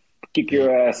kick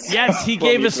your ass." yes, he from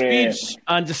gave a Ukraine." speech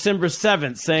on December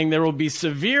 7th saying there will be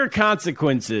severe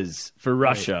consequences for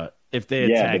Russia if they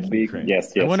Yeah, attack the big, Ukraine.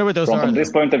 yes. I wonder what those from, are, From though.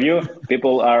 this point of view,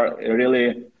 people are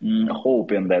really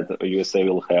hoping that USA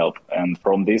will help. And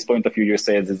from this point of view,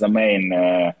 USA is the main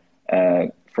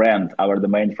friend, the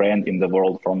main friend in the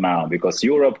world from now, because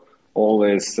Europe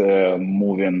always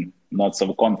moving not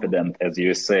so confident as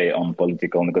USA on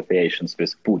political negotiations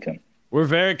with Putin. We're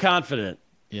very confident.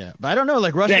 Yeah, but I don't know.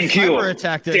 Like Russia Thank you. cyber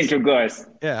attacked us. Thank you, guys.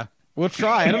 Yeah, we'll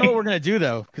try. I don't know what we're gonna do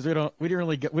though, because we don't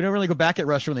really go back at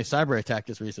Russia when they cyber attacked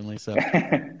us recently. So,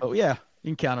 but yeah,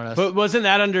 you can count on us. But wasn't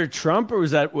that under Trump or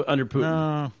was that under Putin?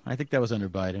 no, I think that was under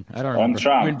Biden. I don't On remember.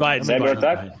 Trump. I mean, Biden. Cyber Biden.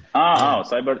 attack?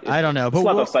 cyber. I don't know. It's a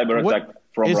lot of cyber what- attack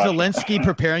from is Russia. Zelensky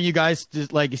preparing you guys?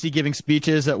 Like, is he giving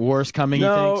speeches at war's coming?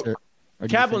 No. You think? Or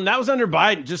do you Kaplan, think- that was under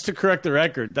Biden. Just to correct the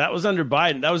record, that was under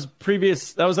Biden. That was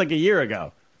previous. That was like a year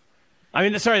ago. I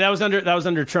mean, sorry, that was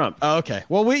under Trump. Oh, okay.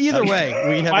 Well, either way,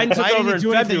 we haven't. Biden took Biden over didn't in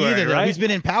do anything February, either. Though. right? He's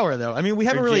been in power though. I mean, we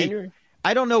haven't Or really. January?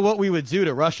 I don't know what we would do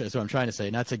to Russia. Is what I'm trying to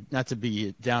say. Not to be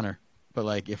a downer, but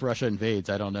like if Russia invades,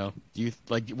 I don't know. Do you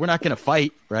like? We're not going to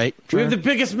fight, right? We have the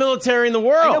biggest military in the I know,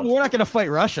 world. but we're not going to fight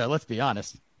Russia. Let's be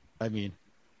honest. I mean,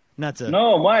 not to.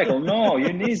 No, Michael, no,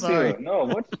 you need Sorry. to. No,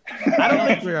 what?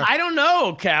 I don't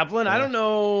know, Kaplan. I don't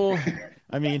know.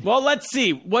 I mean, Well, let's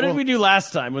see. What did we do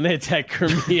last time when they attacked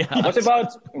Crimea?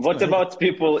 What about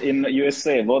people in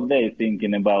USA? What they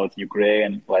thinking about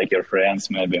Ukraine? Like your friends,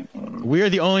 maybe. we are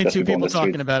the only Just two people on people the street.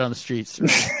 talking about it on the streets.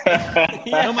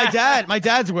 No, my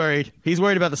dad's worried. He's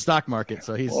worried about the stock market,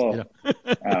 so he's. Oh. You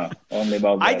know. Only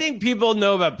about that. I think people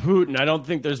know about Putin. I don't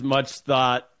think there's much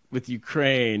thought with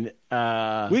Ukraine.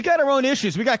 We got our own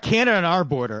issues. We got Canada on our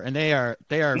border, and they're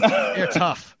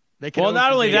tough. They can Well,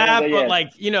 not only that, Yeah. but like,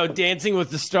 Dancing with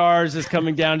the Stars is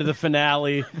coming down to the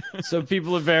finale. So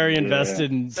people are very invested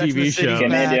in Sex and TV the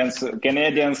City's shows.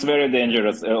 Canadians very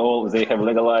dangerous. They have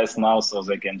legalized now, so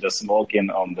they can just smoke in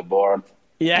on the board.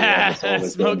 Yeah, that's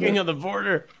always smoking dangerous. on the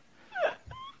border.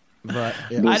 But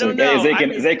I don't know.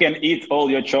 They can eat all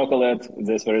your chocolate.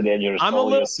 That's very dangerous. I'm a all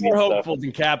your little sweet more stuff. hopeful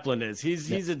than Kaplan is.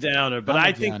 He's a downer, but I'm a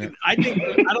I think downer. I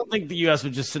don't think the U.S.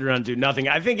 would just sit around and do nothing.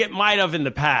 I think it might have in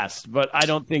the past, but I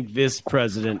don't think this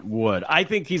president would. I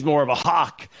think he's more of a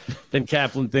hawk than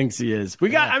Kaplan thinks he is. We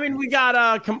got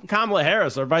Kamala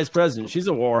Harris, our vice president. She's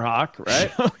a war hawk,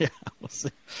 right? oh yeah, we'll see.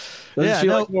 Doesn't she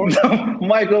like war?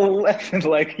 Michael laughing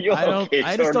like you're okay.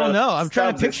 I just don't know. I'm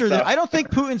trying to picture that. stuff. I don't think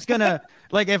Putin's gonna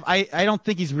I don't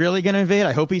think he's really gonna invade.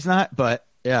 I hope he's not, but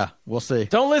yeah, we'll see.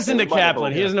 Don't listen to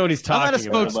Kaplan. He doesn't know what he's talking I'm not a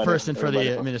about. spokesperson for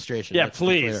the administration. Yeah, Let's be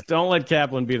please clear. don't let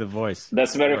Kaplan be the voice.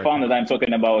 That's very fun that I'm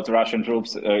talking about Russian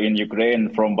troops in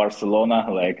Ukraine from Barcelona.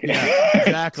 Like,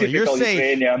 Exactly. You're typical safe.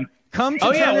 Ukrainian. Come to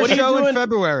Oh, yeah, Turner's what are you show in doing?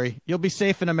 February. You'll be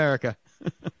safe in America.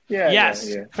 Yes,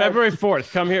 Yeah. February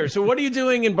 4th. Come here. So what are you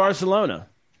doing in Barcelona?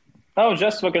 I was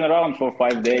just walking around for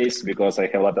 5 days because I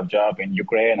have a lot of job in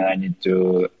Ukraine and I need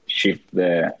to shift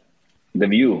the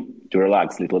view to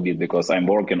relax a little bit because I'm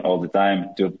working all the time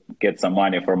to get some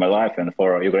money for my life and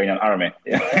for Ukrainian army.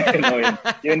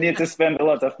 You need to spend a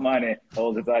lot of money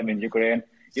all the time in Ukraine.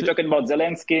 You're talking about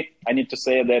Zelensky. I need to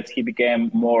say that he became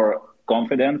more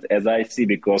confident, as I see,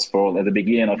 because at the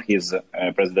beginning of his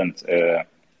president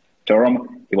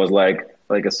term, he was like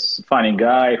a funny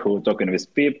guy who talking with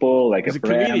people, like He's a a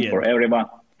friend comedian. for everyone,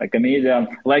 a comedian,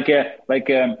 like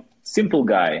a simple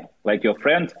guy, like your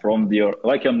friend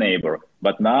like your neighbor.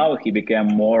 But now he became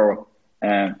more.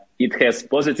 It has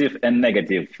positive and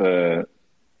negative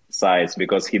sides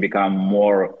because he become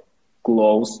more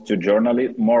close to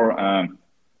journalists,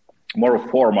 more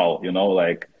formal.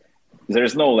 Like there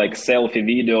is no like selfie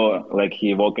video. Like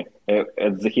he walking at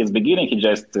his beginning, he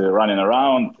just running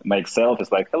around, make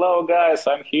selfies. Like, hello guys,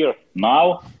 I'm here.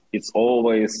 Now it's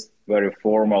always very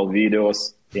formal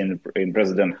videos in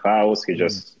president house. He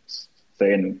just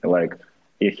saying like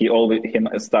he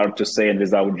start to say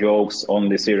without jokes,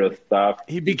 only serious stuff.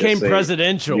 He became Just say,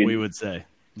 presidential, we would say.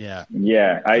 Yeah.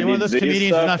 Yeah, I One did of those this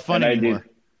comedians stuff, is not funny and anymore.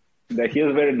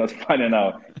 He's very not funny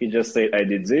now. He just said, I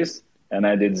did this and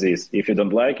I did this. If you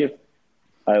don't like it,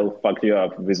 I'll fuck you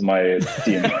up with my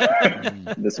team.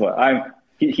 That's why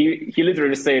he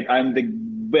literally said, I'm the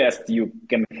best you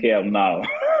can have now.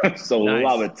 So Nice.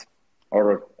 love it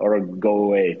or go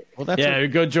away. Well, that's Yeah,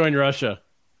 go join Russia.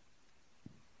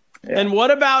 And what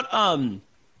about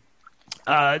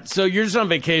so you're just on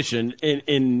vacation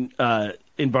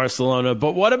in Barcelona,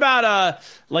 but what about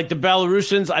like the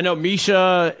Belarusians? I know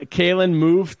Misha Kalin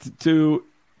moved to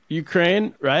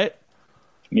Ukraine, right?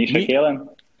 Misha Kalin?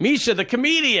 Misha, the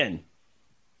comedian,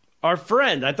 our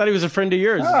friend. I thought he was a friend of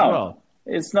yours as Oh, well.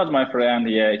 it's not my friend.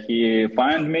 Yeah, he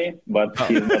found me, but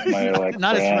he's not my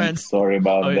Not his friend. Sorry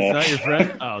about Oh, that. he's not your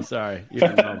friend? Oh, sorry. You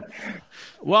didn't know him.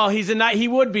 Well, he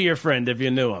would be your friend if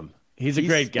you knew him. He's a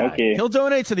great guy. Okay. He'll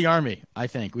donate to the army. I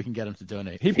think we can get him to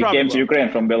donate. He He probably came to will. Ukraine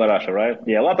from Belarus, right?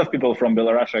 Yeah, a lot of people from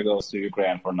Belarus goes to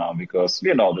Ukraine for now because the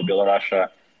Belarus,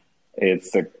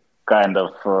 it's a kind of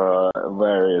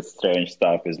very strange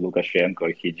stuff with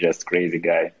Lukashenko. He's just crazy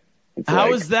guy. It's How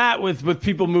like, is that with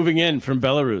people moving in from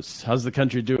Belarus? How's the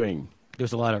country doing?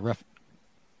 There's a lot of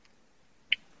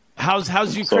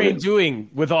How's Ukraine doing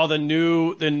with all the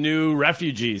new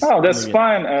refugees? Oh, that's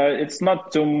coming in? fine. It's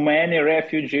not too many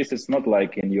refugees. It's not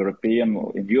like in Europe,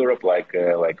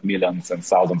 like millions and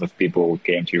thousands of people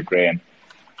came to Ukraine.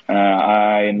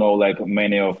 I know like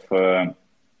many of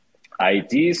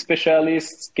IT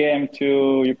specialists came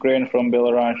to Ukraine from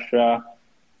Belarus,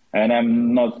 and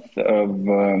I'm not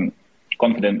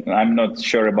confident. I'm not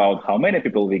sure about how many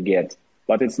people we get.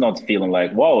 But it's not feeling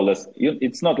like, wow,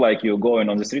 it's not like you're going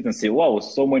on the street and see, wow,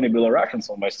 so many Belarusians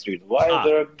on my street. Why are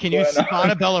there Can you going on?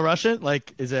 spot a Belarusian?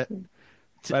 Like, is it?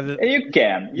 You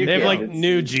can. They have can. like It's-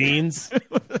 new jeans.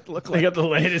 Look They got the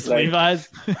latest Like- Levi's.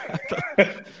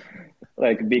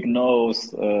 like big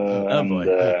nose. And,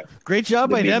 boy. Great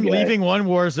job The by big them guy. leaving one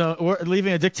war zone, or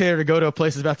leaving a dictator to go to a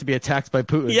place that's about to be attacked by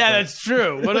Putin. Yeah, that's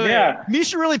true. What are they? Yeah.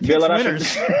 Misha really picks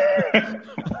winners.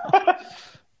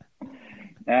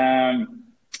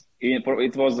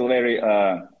 It was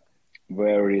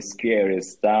very scary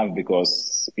stuff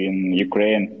because in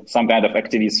Ukraine, some kind of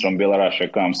activist from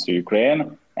Belarus comes to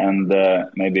Ukraine, and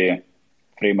maybe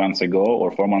 3 months ago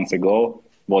or 4 months ago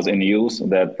was in news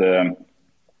that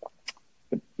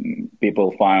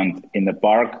people found in the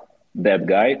park dead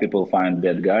guy. People find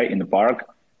dead guy in the park.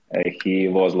 He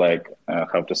was like,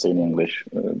 how to say in English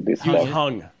this He was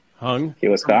stuff. hung. He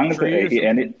was hung, tree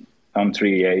or on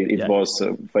tree. It Yeah. was a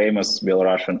famous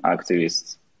Belarusian activist.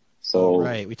 So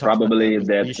Right, we talked probably about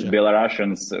that Misha.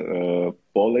 Belarusians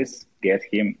police get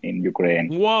him in Ukraine.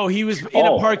 Whoa, he was in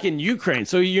a Oh. park in Ukraine,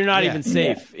 so you're not Yeah. even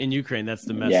safe in Ukraine. That's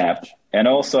the message. Yeah, and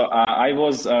also I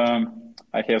was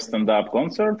I have stand-up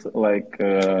concert like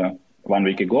 1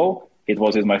 week ago. It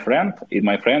was with my friend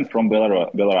from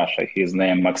Belarus. His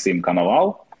name Maxim Konoval.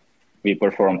 We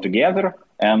performed together,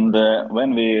 and when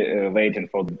we waiting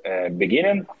for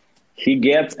beginning, he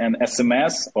gets an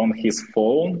SMS on his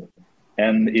phone,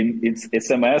 and in its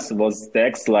SMS was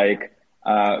text like,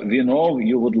 we know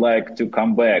you would like to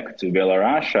come back to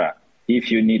Belarus.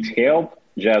 If you need help,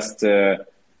 just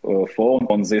phone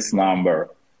on this number.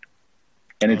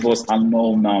 And it was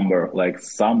unknown number, like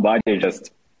somebody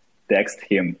just text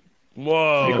him.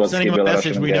 Whoa! Because Sending he him a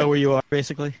message. Belarusian We guy. know where you are,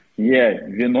 basically. Yeah,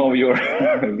 we know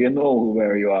we know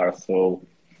where you are. So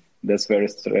that's very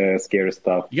scary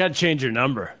stuff. You got to change your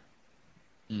number.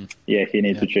 Yeah, he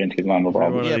needs to change his number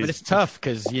probably. Yeah, but it's tough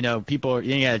because people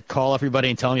you got to call everybody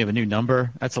and tell them you have a new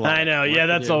number. That's a lot. I know. of work Yeah, to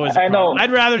that's do. always. I know.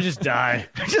 I'd rather just die.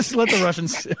 Just let the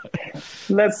Russians.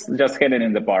 Let's just head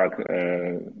in the park.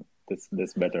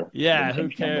 That's better. Yeah, than who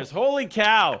change number. cares? Holy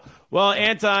cow. Well,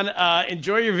 Anton,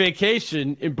 enjoy your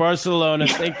vacation in Barcelona.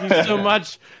 Thank you so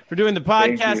much for doing the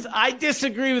Thank podcast. you. I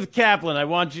disagree with Kaplan. I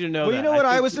want you to know Well, that. you know what?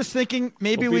 I think was just thinking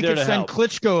maybe we'll be we there could to send help.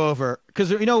 Klitschko over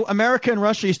because America and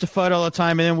Russia used to fight all the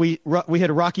time, and then we had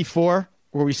Rocky IV where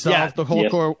we solved the whole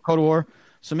Yes. Cold War.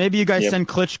 So maybe you guys Yep. send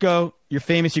Klitschko, your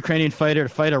famous Ukrainian fighter, to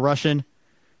fight a Russian.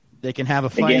 They can have a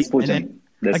fight Against Putin. and then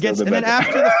That's against, the and then better.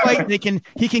 after the fight,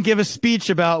 he can give a speech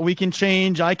about we can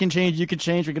change, I can change, you can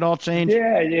change, we can all change.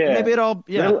 Yeah. Maybe it all.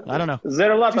 Yeah, I don't know.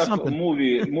 There are a lot Do of something.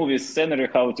 movie scenery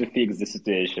how to fix the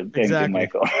situation. Thank Exactly. you,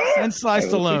 Michael. Send Sly I will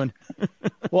Stallone.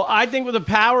 Well, I think with the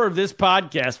power of this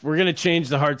podcast, we're going to change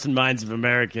the hearts and minds of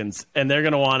Americans, and they're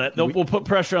going to want it. We'll put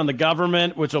pressure on the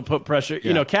government, which will put pressure.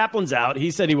 You know, Kaplan's out. He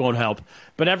said he won't help,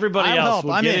 but everybody I'll else help.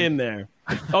 will I'm get in. in there.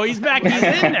 Oh, he's back. He's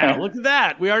in now. Look at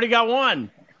that. We already got one.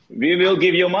 We will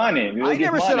give you money. We will I give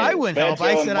never said money. I wouldn't help.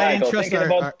 I Patreon, said I didn't Michael. trust Thinking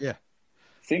about, yeah.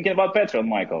 Thinking about Patreon,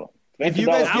 Michael. If you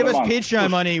guys $20 give a us month. Patreon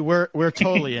money, we're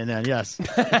totally in then. Yes.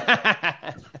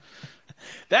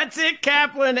 That's it,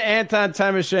 Kaplan, Anton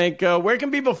Timoshenko. Where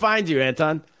can people find you,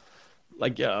 Anton?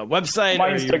 Like website My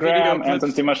or your video Instagram, clips?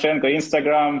 Anton Timoshenko,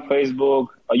 Instagram, Facebook,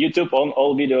 YouTube, on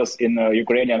all videos in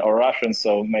Ukrainian or Russian,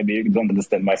 so maybe you don't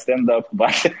understand my stand-up,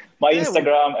 but my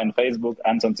Instagram and Facebook,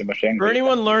 Anton Timoshenko. For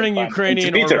anyone learning And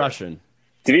Ukrainian or Twitter. Russian.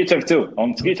 Twitter, too,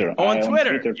 on Twitter. Oh, I on am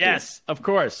Twitter. too. Yes, of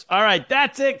course. All right,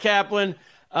 that's it, Kaplan.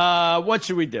 What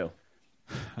should we do?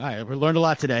 All right, we learned a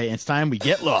lot today. It's time we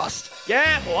get lost.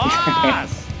 Get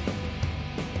lost!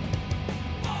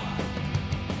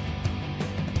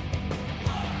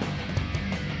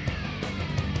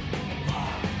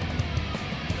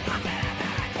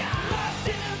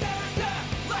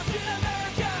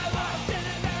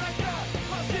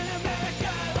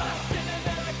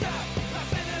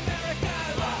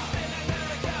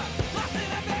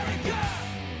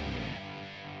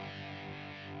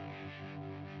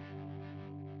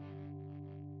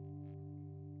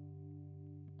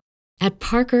 At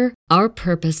Parker, our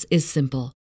purpose is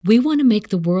simple. We want to make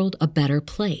the world a better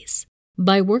place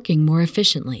by working more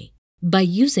efficiently, by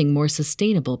using more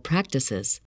sustainable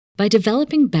practices, by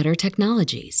developing better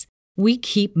technologies. We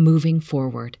keep moving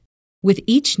forward. With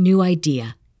each new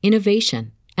idea,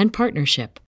 innovation, and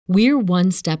partnership, we're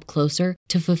one step closer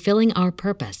to fulfilling our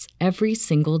purpose every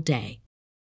single day.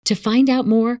 To find out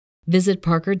more, visit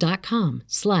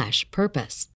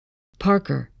parker.com/purpose.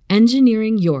 Parker,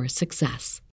 engineering your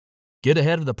success. Get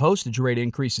ahead of the postage rate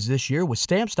increases this year with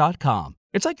Stamps.com.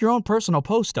 It's like your own personal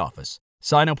post office.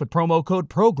 Sign up with promo code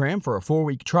PROGRAM for a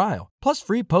 4-week trial, plus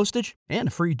free postage and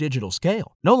a free digital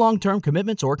scale. No long-term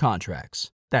commitments or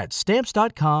contracts. That's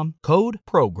Stamps.com, code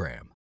PROGRAM.